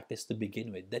in practice to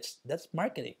begin with. That's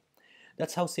marketing.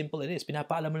 That's how simple it is.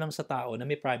 Pinapaalam mo lang sa tao na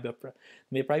may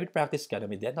private practice ka, na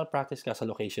may dental practice ka sa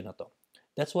location na to.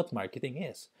 That's what marketing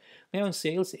is. Ngayon,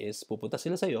 sales is, pupunta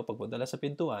sila sa'yo, pagpunta lang sa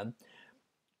pintuan,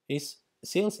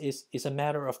 sales is a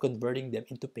matter of converting them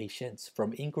into patients,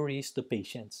 from inquiries to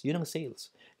patients. Yun ang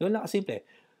sales. Yun lang kasimple.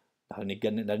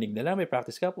 Narinig na lang, may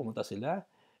practice ka, pumunta sila,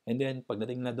 and then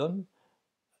pagdating na doon,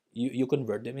 you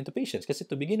convert them into patients. Kasi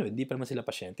to begin with, hindi pa naman sila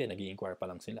pasyente, nag-i-inquire pa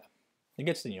lang sila.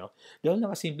 Nag-gets niyo? Ganoon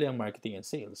lang kasimple ang marketing and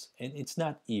sales. And it's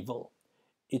not evil.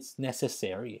 It's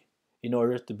necessary in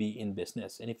order to be in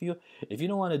business. And if you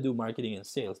don't want to do marketing and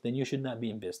sales, then you should not be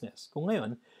in business. Kung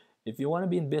ngayon, if you want to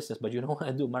be in business but you don't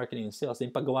want to do marketing and sales,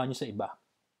 then paggawa nyo sa iba.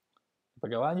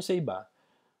 Paggawa nyo sa iba,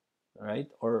 right?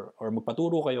 Or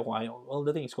magpaturo kayo kung ayaw, all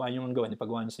the things, kung ayaw nyo gawin,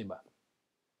 paggawa nyo sa iba.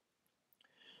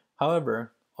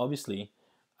 However, obviously,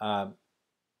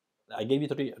 I gave you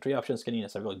three options kanina.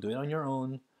 Sabi ko, do it on your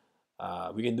own.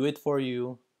 We can do it for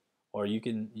you, or we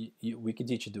can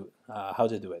teach you how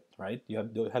to do it, right?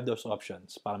 You have those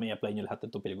options para may apply nyo lahat ng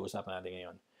itong pinag-uusapan natin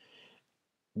ngayon.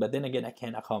 But then again, I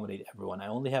can't accommodate everyone. I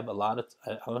only have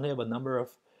a number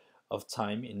of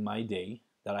time in my day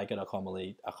that I can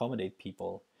accommodate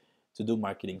people to do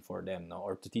marketing for them, no,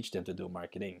 or to teach them to do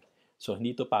marketing. So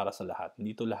hindi to para sa lahat.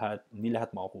 Hindi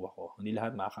lahat makukuha ko. Hindi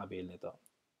lahat makaka-avail nito.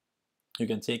 You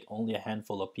can take only a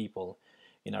handful of people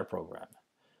in our program.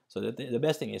 So the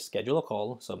best thing is schedule a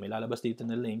call. So may lalabas dito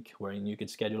na link wherein you can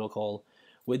schedule a call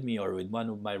with me or with one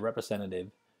of my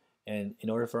representative, and in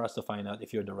order for us to find out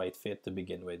if you're the right fit to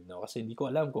begin with, no? Kasi hindi ko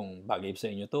alam kung bagay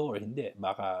sa inyo to or hindi.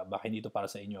 Baka hindi to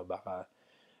para sa inyo. Baka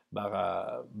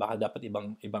dapat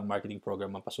ibang marketing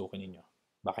program ang pasukin ninyo.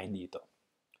 Baka hindi ito.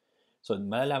 So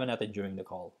malalaman natin during the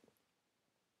call.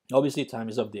 Obviously, time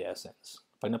is of the essence.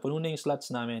 Pag napuno na yung slots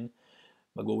namin,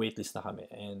 mag-waitlist na kami.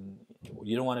 And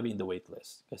you don't want to be in the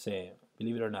waitlist. Kasi,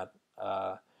 believe it or not,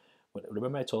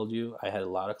 remember I told you I had a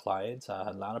lot of clients, I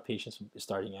had a lot of patients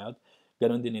starting out.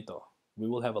 Ganon din ito. We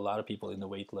will have a lot of people in the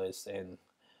waitlist, and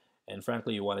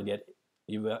frankly, you want to get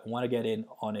in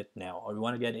on it now, or you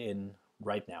want to get in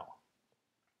right now.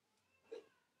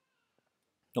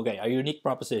 Okay, our unique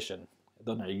proposition.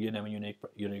 Ito, narinig nyo naman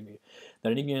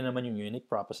yung unique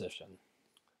proposition.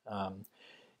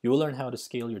 You will learn how to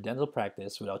scale your dental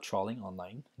practice without trolling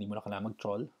online. Hindi mo na kailangan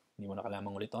mag-troll. Hindi mo na kailangan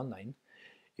ulit online.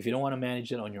 If you don't want to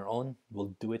manage it on your own,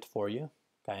 we'll do it for you.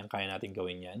 Kayang-kaya natin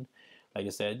gawin yan. Like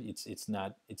I said, it's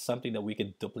something that we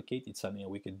could duplicate. It's something that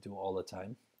we could do all the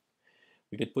time.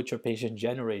 We could put your patient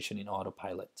generation in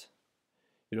autopilot.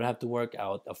 You don't have to work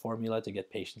out a formula to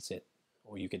get patients in.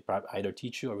 Or you could either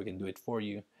teach you or we can do it for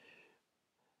you.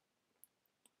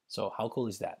 So how cool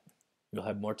is that? You'll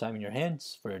have more time in your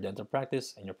hands for your dental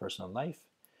practice and your personal life.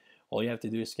 All you have to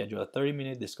do is schedule a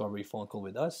 30-minute discovery phone call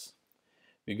with us.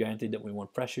 We guarantee that we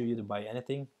won't pressure you to buy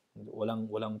anything.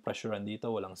 Walang pressurean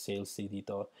dito, walang sales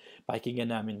dito.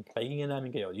 Pakinggan namin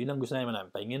kayo. Yun ang gusto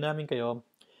namin. Pakinggan namin kayo.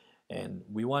 And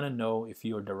we want to know if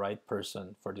you're the right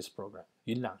person for this program.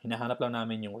 Yun lang. Hinahanap lang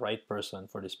namin yung right person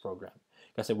for this program.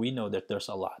 Kasi we know that there's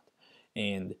a lot.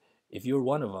 And if you're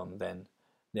one of them,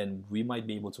 then we might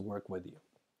be able to work with you.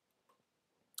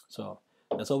 So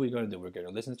that's all we're going to do. We're going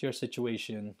to listen to your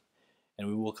situation, and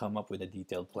we will come up with a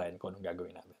detailed plan kung anong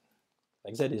gagawin namin.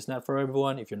 Like I said, it's not for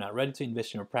everyone. If you're not ready to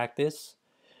invest in your practice,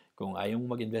 kung ayaw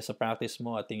mo mag-invest sa practice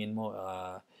mo at tingin mo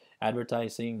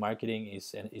advertising, marketing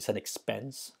is an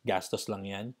expense, gastos lang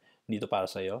yan, hindi to para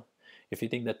sa'yo. If you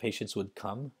think that patients would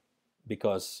come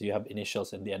because you have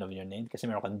initials at the end of your name, kasi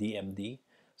meron kang DMD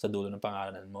sa dulo ng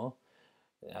pangalan mo,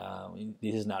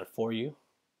 this is not for you.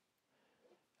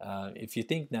 If you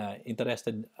think na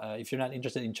interested, if you're not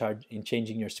interested in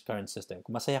changing your current system,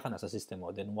 kung masaya ka na sa system mo,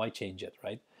 then why change it,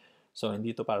 right? So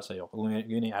hindi to para sa'yo, kung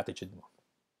yun yung attitude mo.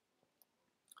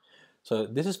 So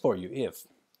this is for you if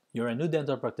you're a new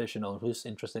dental practitioner who's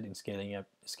interested in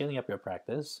scaling up your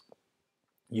practice.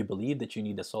 You believe that you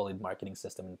need a solid marketing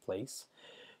system in place.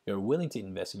 You're willing to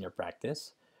invest in your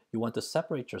practice. You want to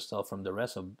separate yourself from the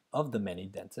rest of the many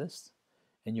dentists.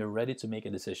 And you're ready to make a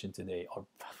decision today or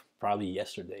probably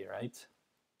yesterday, right?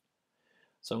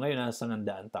 So ngayon, nasa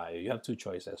nandaan tayo. You have two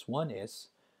choices. One is,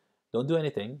 don't do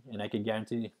anything, and I can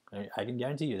guarantee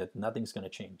you that nothing's going to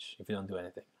change if you don't do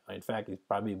anything. In fact, it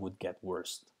probably would get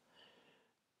worse.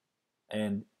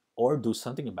 Or do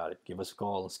something about it. Give us a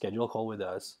call, schedule a call with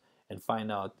us, and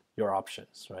find out your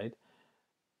options, right?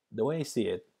 The way I see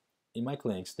it, in my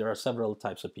clinics, there are several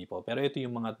types of people. Pero ito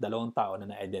yung mga dalawang tao na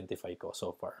na-identify ko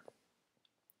so far.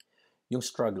 Yung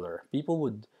struggler.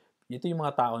 Ito yung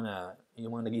mga tao na,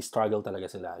 yung mga nag-struggle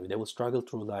talaga sila. They will struggle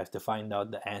through life to find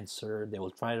out the answer. They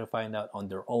will try to find out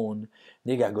on their own.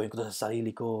 Hindi, gagawin ko to sa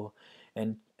sarili ko.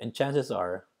 And chances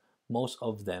are, most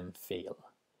of them fail.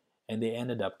 And they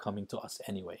ended up coming to us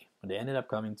anyway. They ended up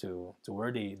coming to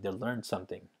where they learned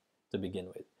something to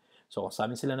begin with. So kung sa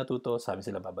amin sila natuto, sa amin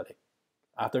sila babalik.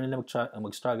 After nila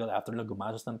mag-struggle, after nila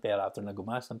gumastos ng pera, after nila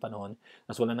gumastos ng panahon,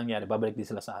 nas wala nangyari, babalik din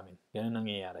sila sa amin. Ganun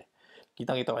nangyayari.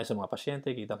 Kitang-kita kayo sa mga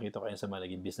pasyente, kitang-kita kayo sa mga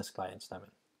naging business clients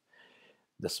namin.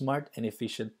 The smart and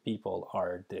efficient people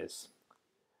are this.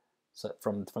 So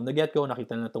from the get-go,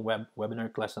 nakita na itong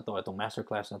webinar class na to, itong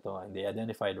masterclass na to, and they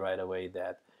identified right away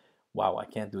that, wow, I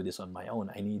can't do this on my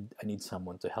own. I need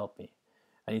someone to help me.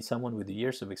 I need someone with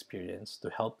years of experience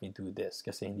to help me do this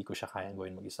kasi hindi ko siya kayang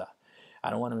gawin mag-isa. I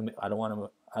don't want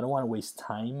to waste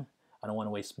time. I don't want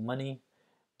to waste money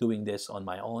doing this on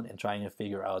my own and trying to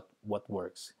figure out what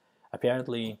works.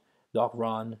 Apparently, Doc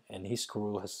Ron and his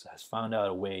crew has found out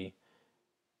a way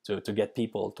to get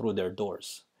people through their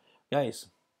doors. Guys,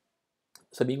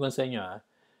 sabihin ko sa inyo,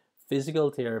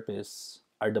 physical therapists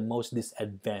are the most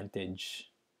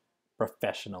disadvantaged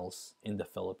professionals in the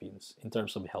Philippines in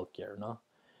terms of healthcare, no?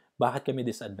 Bakit kami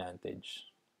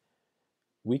disadvantaged?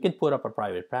 We can put up a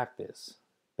private practice,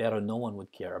 pero no one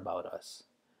would care about us.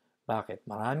 Bakit?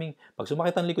 Pag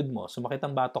sumakit ang likod mo, sumakit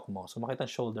ang batok mo, sumakit ang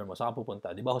shoulder mo, saan ka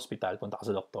pupunta? Di ba hospital, punta ka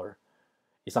sa doktor.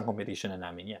 Isang competition na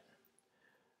namin yan.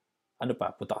 Ano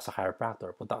pa? Punta ka sa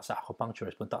chiropractor, punta ka sa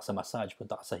acupuncturist, punta ka sa massage,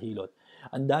 punta ka sa hilot.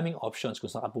 Ang daming options kung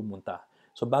saan ka pumunta.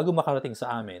 So bago makarating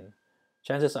sa amin,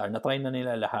 chances are, na-try na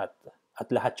nila lahat at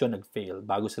lahat yun nag-fail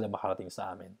bago sila makarating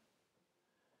sa amin.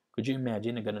 Could you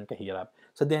imagine na ganun kahirap?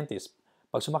 Sa dentist,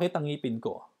 pag sumakit ang ngipin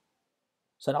ko,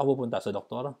 saan ako pupunta? Sa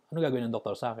doktor? Ano gagawin ng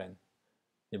doktor sa akin?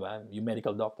 Diba? Yung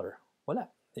medical doctor. Wala.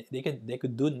 They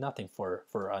could do nothing for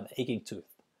an aching tooth.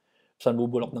 Saan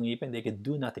bubulok ng ngipin? They could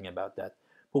do nothing about that.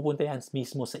 Pupunta yan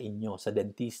mismo sa inyo, sa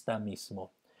dentista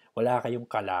mismo. Wala kayong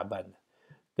kalaban.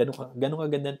 Ganun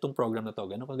kaganda itong program na to.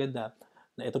 Ganun kaganda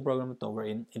na itong program na to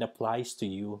wherein it applies to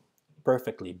you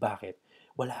perfectly. Bakit?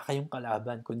 Wala kayong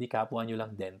kalaban kundi kapwa nyo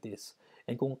lang dentist.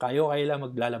 And kung kayo lang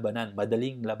maglalabanan,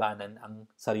 madaling labanan ang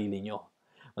sarili nyo.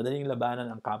 Madaling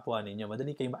labanan ang kapwa ninyo.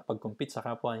 Madaling kayo makapag-compete sa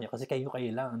kapwa niyo kasi kayo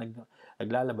lang ang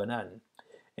naglalabanan.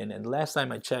 And last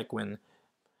time I checked, when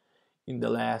in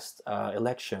the last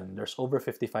election, there's over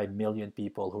 55 million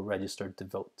people who registered to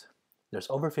vote. There's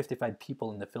over 55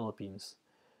 people in the Philippines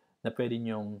na pwede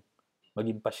nyong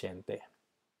maging pasyente.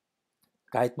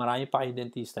 Kahit marami pa kayong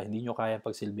dentista, hindi nyo kaya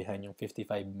pagsilbihan yung 55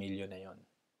 million na yon.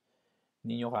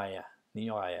 Hindi nyo kaya.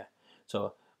 Hindi nyo kaya.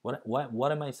 So,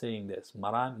 what am I saying this?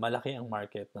 Malaki ang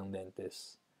market ng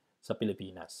dentist sa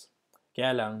Pilipinas.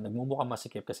 Kaya lang, nagmumukhang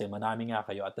masikip kasi marami nga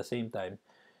kayo. At the same time,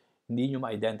 hindi nyo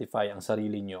ma-identify ang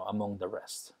sarili nyo among the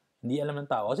rest. Hindi alam ng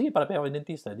tao, sige, para ako yung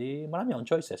dentista, di marami akong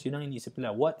choices. Yun ang iniisip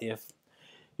nila. What if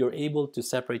you're able to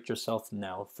separate yourself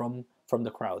now from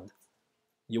the crowd?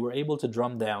 You were able to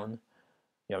drum down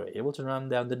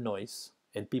the noise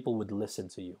and people would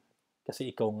listen to you.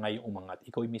 Kasi ikaw nga yung umangat.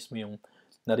 Ikaw mismo yung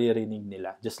naririnig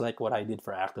nila. Just like what I did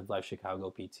for Active Life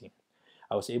Chicago PT.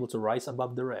 I was able to rise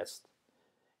above the rest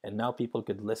and now people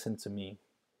could listen to me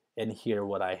and hear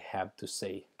what I have to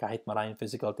say. Kahit maraming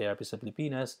physical therapy sa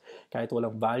Pilipinas, kahit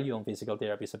walang value ang physical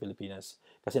therapy sa Pilipinas,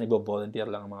 kasi nag-volunteer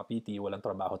lang ang mga PT, walang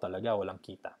trabaho talaga, walang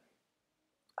kita.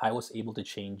 I was able to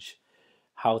change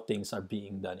how things are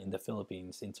being done in the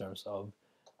Philippines in terms of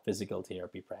physical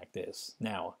therapy practice.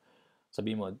 Now,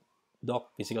 sabi mo,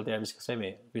 Doc, physical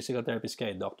therapist ka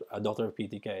eh, doctor of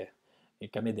PT ka eh.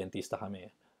 Kami, dentista kami.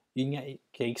 Yun nga,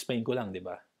 i-explain ko lang, di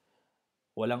ba?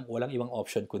 Walang ibang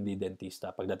option kundi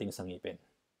dentista pagdating sa ngipin.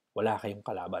 Wala kayong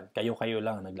kalaban. Kayo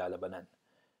lang ang naglalabanan.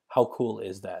 How cool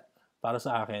is that? Para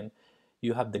sa akin,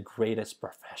 you have the greatest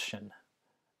profession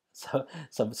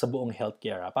sa buong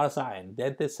healthcare. Para sa akin,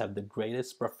 dentists have the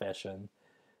greatest profession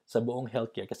sa buong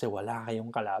healthcare kasi wala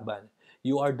kayong kalaban.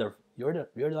 You're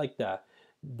like the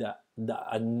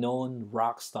unknown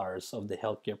rock stars of the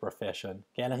healthcare profession.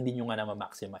 Kaya lang hindi nyo nga na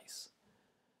ma-maximize.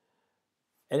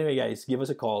 Anyway, guys, give us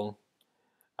a call.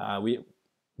 This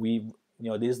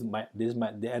is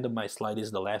the end of my slide. This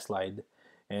is the last slide,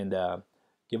 and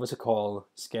give us a call.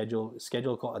 Schedule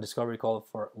a discovery call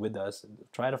with us.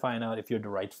 Try to find out if you're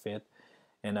the right fit,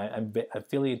 and I'm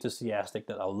feeling enthusiastic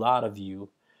that a lot of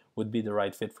you would be the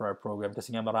right fit for our program.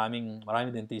 Kasi nga maraming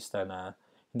dentista na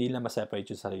hindi nila ma-separate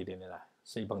yung sarili nila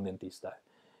sa ibang dentista,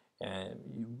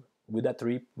 and with that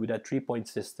 3-point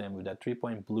system, with that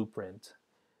 3-point blueprint,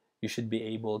 you should be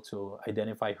able to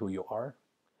identify who you are,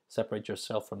 separate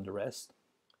yourself from the rest,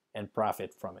 and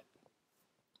profit from it.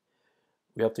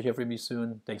 We hope to hear from you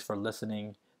soon. Thanks for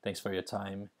listening. Thanks for your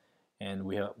time. And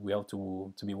we hope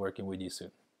to be working with you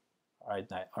soon. All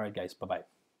right, guys.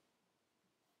 Bye-bye.